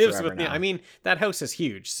 he lives there forever now. I mean, that house is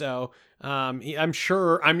huge, so I'm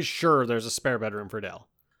sure there's a spare bedroom for Del.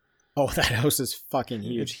 Oh, that house is fucking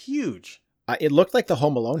huge. It's huge. It looked like the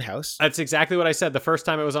Home Alone house. That's exactly what I said. The first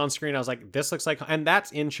time it was on screen, I was like, this looks like... And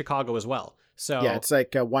that's in Chicago as well. So yeah, it's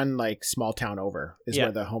like one like small town over is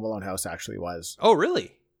where the Home Alone house actually was. Oh,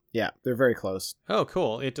 really? Yeah, they're very close. Oh,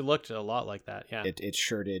 cool. It looked a lot like that, yeah. It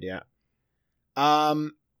sure did, yeah.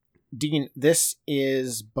 Dean, this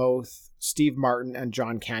is both Steve Martin and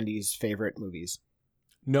John Candy's favorite movies.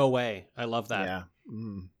 No way. I love that. Yeah.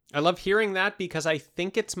 I love hearing that because I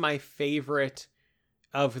think it's my favorite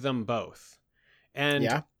of them both.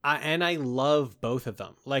 And I love both of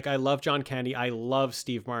them. Like, I love John Candy. I love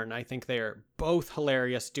Steve Martin. I think they are both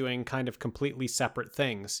hilarious doing kind of completely separate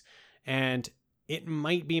things. And it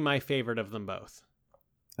might be my favorite of them both.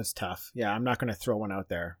 That's tough. Yeah, I'm not going to throw one out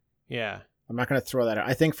there. Yeah. I'm not going to throw that out.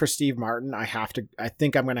 I think for Steve Martin, I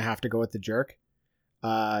think I'm going to have to go with The Jerk.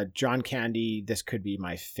 John Candy, this could be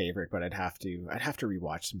my favorite, but I'd have to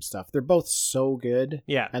rewatch some stuff. They're both so good.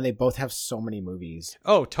 Yeah. And they both have so many movies.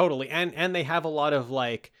 Oh, totally. And they have a lot of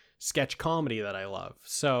like sketch comedy that I love.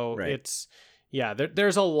 So it's,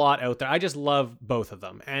 there's a lot out there. I just love both of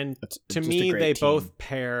them. And to me, they both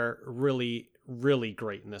pair really, really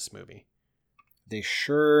great in this movie. They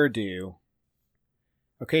sure do.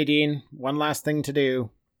 Okay, Dean, one last thing to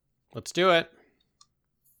do. Let's do it.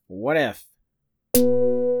 What if?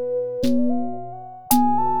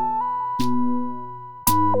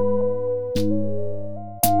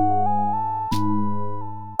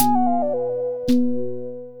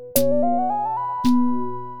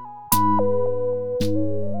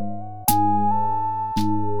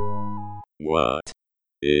 What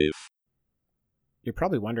if? You're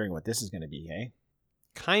probably wondering what this is going to be, hey?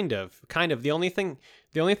 Kind of. The only thing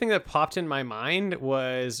that popped in my mind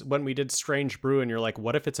was when we did Strange Brew and you're like,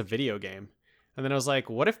 what if it's a video game? And then I was like,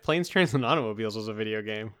 what if Planes, Trains, and Automobiles was a video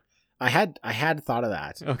game? I had thought of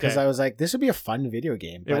that because I was like, this would be a fun video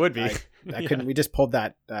game. It would be. I couldn't. We just pulled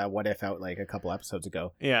that what if out like a couple episodes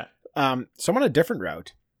ago. Yeah. So I'm on a different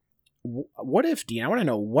route. What if, Dean? I want to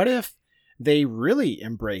know, what if they really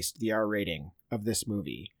embraced the R rating of this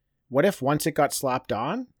movie? What if once it got slapped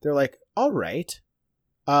on, they're like, all right,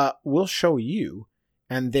 we'll show you,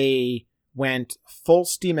 and they went full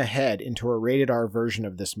steam ahead into a rated R version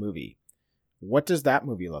of this movie? What does that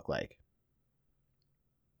movie look like?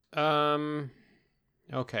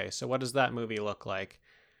 Okay, so what does that movie look like?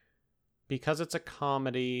 Because it's a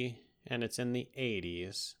comedy and it's in the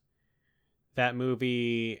 80s, that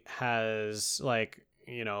movie has, like,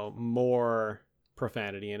 you know, more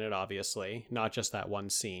profanity in it, obviously, not just that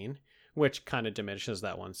one scene, which kind of diminishes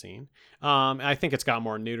that one scene. I think it's got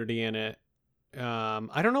more nudity in it.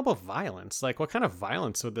 I don't know about violence. Like, what kind of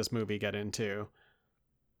violence would this movie get into?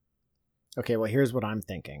 Okay, well, here's what I'm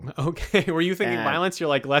thinking. Okay, were you thinking violence? You're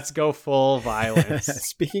like, let's go full violence.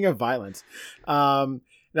 Speaking of violence,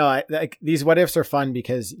 no, these what ifs are fun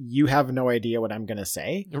because you have no idea what I'm going to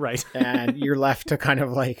say. Right. And you're left to kind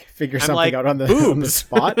of like figure something out on the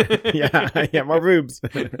spot. Yeah, more boobs.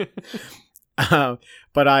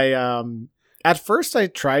 But at first I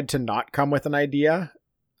tried to not come with an idea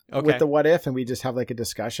with the what if, and we just have like a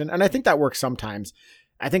discussion. And I think that works sometimes.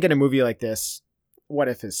 I think in a movie like this, what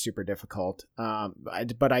if is super difficult.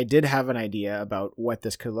 But I did have an idea about what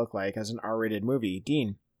this could look like as an R-rated movie.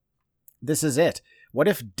 Dean, this is it. What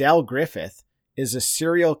if Del Griffith is a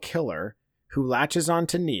serial killer who latches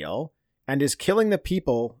onto Neil and is killing the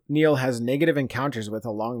people Neil has negative encounters with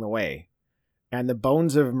along the way? And the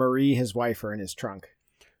bones of Marie, his wife, are in his trunk.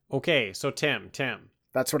 Okay, so Tim.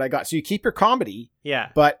 That's what I got. So you keep your comedy.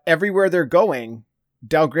 Yeah. But everywhere they're going,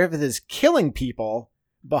 Del Griffith is killing people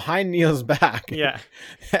behind Neil's back. Yeah.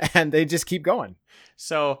 And they just keep going.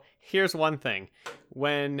 So here's one thing.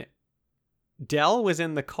 When Del was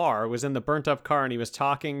in the burnt up car, and he was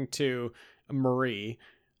talking to Marie,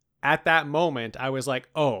 at that moment, I was like,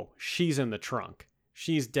 oh, she's in the trunk.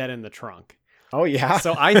 She's dead in the trunk. Oh, yeah.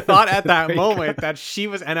 So I thought at that moment that she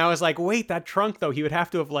was, and I was like, wait, that trunk, though, he would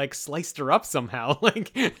have to have like sliced her up somehow.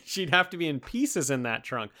 Like, she'd have to be in pieces in that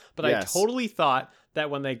trunk. But yes. I totally thought that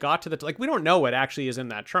when they got to the, like, we don't know what actually is in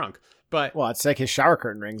that trunk, but well, it's like his shower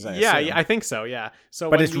curtain rings. Yeah, I think so. Yeah. So,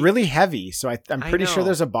 but it's really heavy. So I'm pretty sure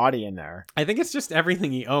there's a body in there. I think it's just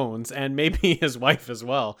everything he owns, and maybe his wife as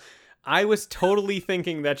well. I was totally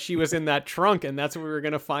thinking that she was in that trunk, and that's what we were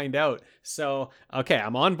going to find out. So, okay,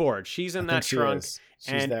 I'm on board. She's in that trunk.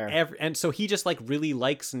 She's there. And so he just like really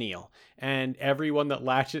likes Neil, and everyone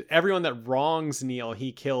that wrongs Neil,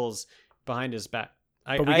 he kills behind his back.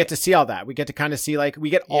 But we get to see all that. We get to kind of see, like, we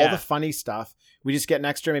get all the funny stuff. We just get an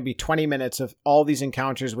extra maybe 20 minutes of all these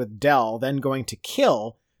encounters with Del, then going to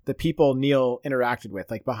kill the people Neil interacted with,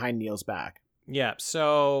 like behind Neil's back. Yeah.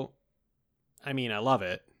 So, I mean, I love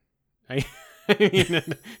it. I mean,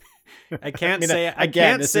 I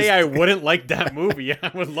can't say I wouldn't like that movie.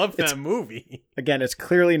 I would love that movie. Again, it's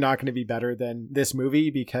clearly not going to be better than this movie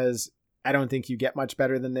because I don't think you get much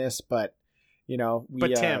better than this. But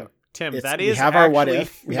Tim, that is our what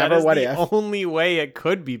if. We have our what if. The only way it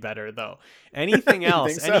could be better, though. Anything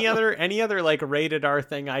else, so? any other like rated R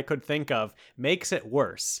thing I could think of makes it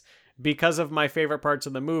worse because of my favorite parts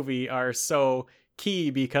of the movie are so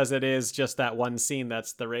key because it is just that one scene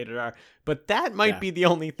that's the rated R. But that might be the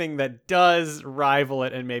only thing that does rival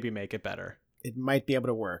it and maybe make it better. It might be able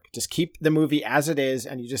to work. Just keep the movie as it is,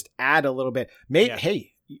 and you just add a little bit.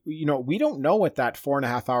 Hey. We don't know what that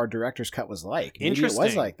 4.5 hour director's cut was like. Maybe it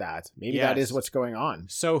was like that. Maybe that is what's going on.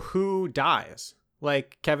 So who dies?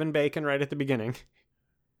 Like Kevin Bacon right at the beginning.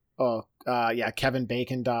 Oh, Kevin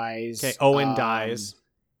Bacon dies. Okay, Owen dies.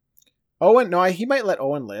 Owen, no, he might let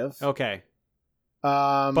Owen live. Okay.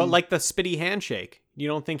 But like the spitty handshake, you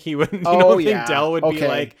don't think he would? You don't think Del would be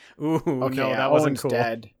like, "Ooh, no, that wasn't Owen's cool."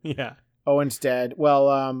 Dead. Yeah, Owen's dead.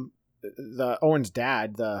 Well, the Owen's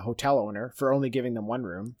dad, the hotel owner, for only giving them one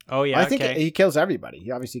room. Oh yeah, I think he kills everybody.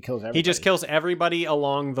 He obviously kills everybody. He just kills everybody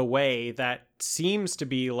along the way. That seems to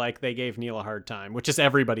be like they gave Neil a hard time, which is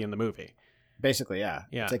everybody in the movie. Basically, yeah.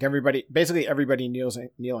 It's like everybody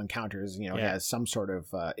Neil encounters, he has some sort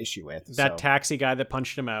of issue with. That taxi guy that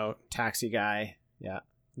punched him out. Taxi guy, yeah.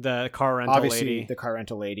 The car rental obviously, lady. The car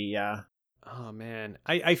rental lady, yeah. Oh man,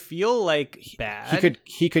 I feel like bad.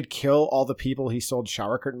 He could kill all the people he sold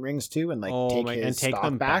shower curtain rings to and take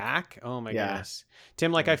them back. Oh my goodness,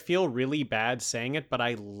 Tim! Like I feel really bad saying it, but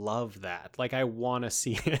I love that. Like I want to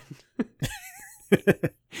see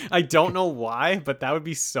it. I don't know why, but that would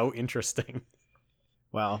be so interesting.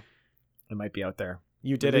 Well, it might be out there.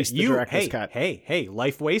 You did it. Hey!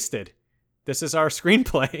 Life wasted. This is our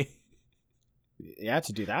screenplay. Yeah,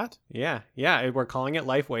 to do that. Yeah. We're calling it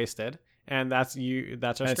Life Wasted. And that's our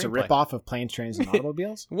screenplay. It's a ripoff of Planes, Trains, and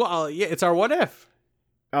Automobiles? Well, yeah, it's our what if.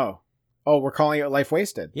 Oh, we're calling it Life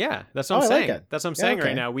Wasted. Yeah, that's what I'm saying. Like it. That's what I'm saying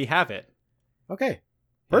right now. We have it. Okay,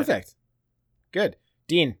 perfect. Yeah. Good.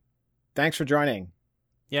 Dean, thanks for joining.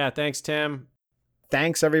 Yeah, thanks, Tim.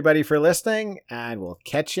 Thanks, everybody, for listening, and we'll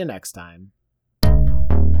catch you next time.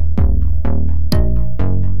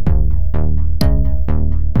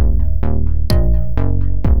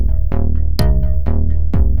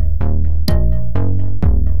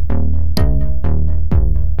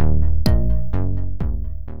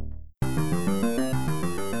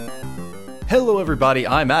 Hello everybody,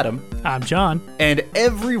 I'm Adam. I'm John. And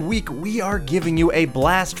every week we are giving you a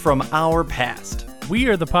blast from our past. We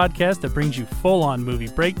are the podcast that brings you full-on movie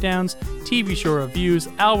breakdowns, TV show reviews,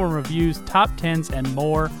 album reviews, top 10s, and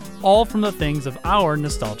more, all from the things of our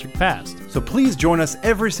nostalgic past. So please join us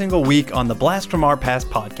every single week on the Blast from Our Past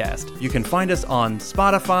podcast. You can find us on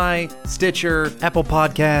Spotify, Stitcher, Apple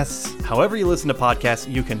Podcasts. However you listen to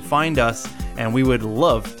podcasts, you can find us, and we would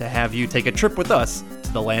love to have you take a trip with us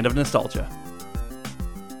to the land of nostalgia.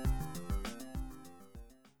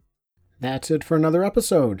 That's it for another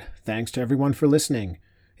episode. Thanks to everyone for listening.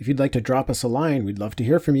 If you'd like to drop us a line, we'd love to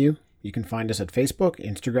hear from you. You can find us at Facebook,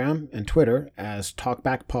 Instagram, and Twitter as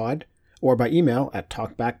TalkbackPod, or by email at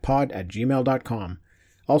talkbackpod@gmail.com.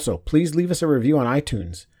 Also, please leave us a review on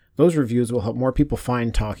iTunes. Those reviews will help more people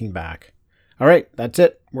find Talking Back. All right, that's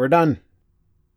it. We're done.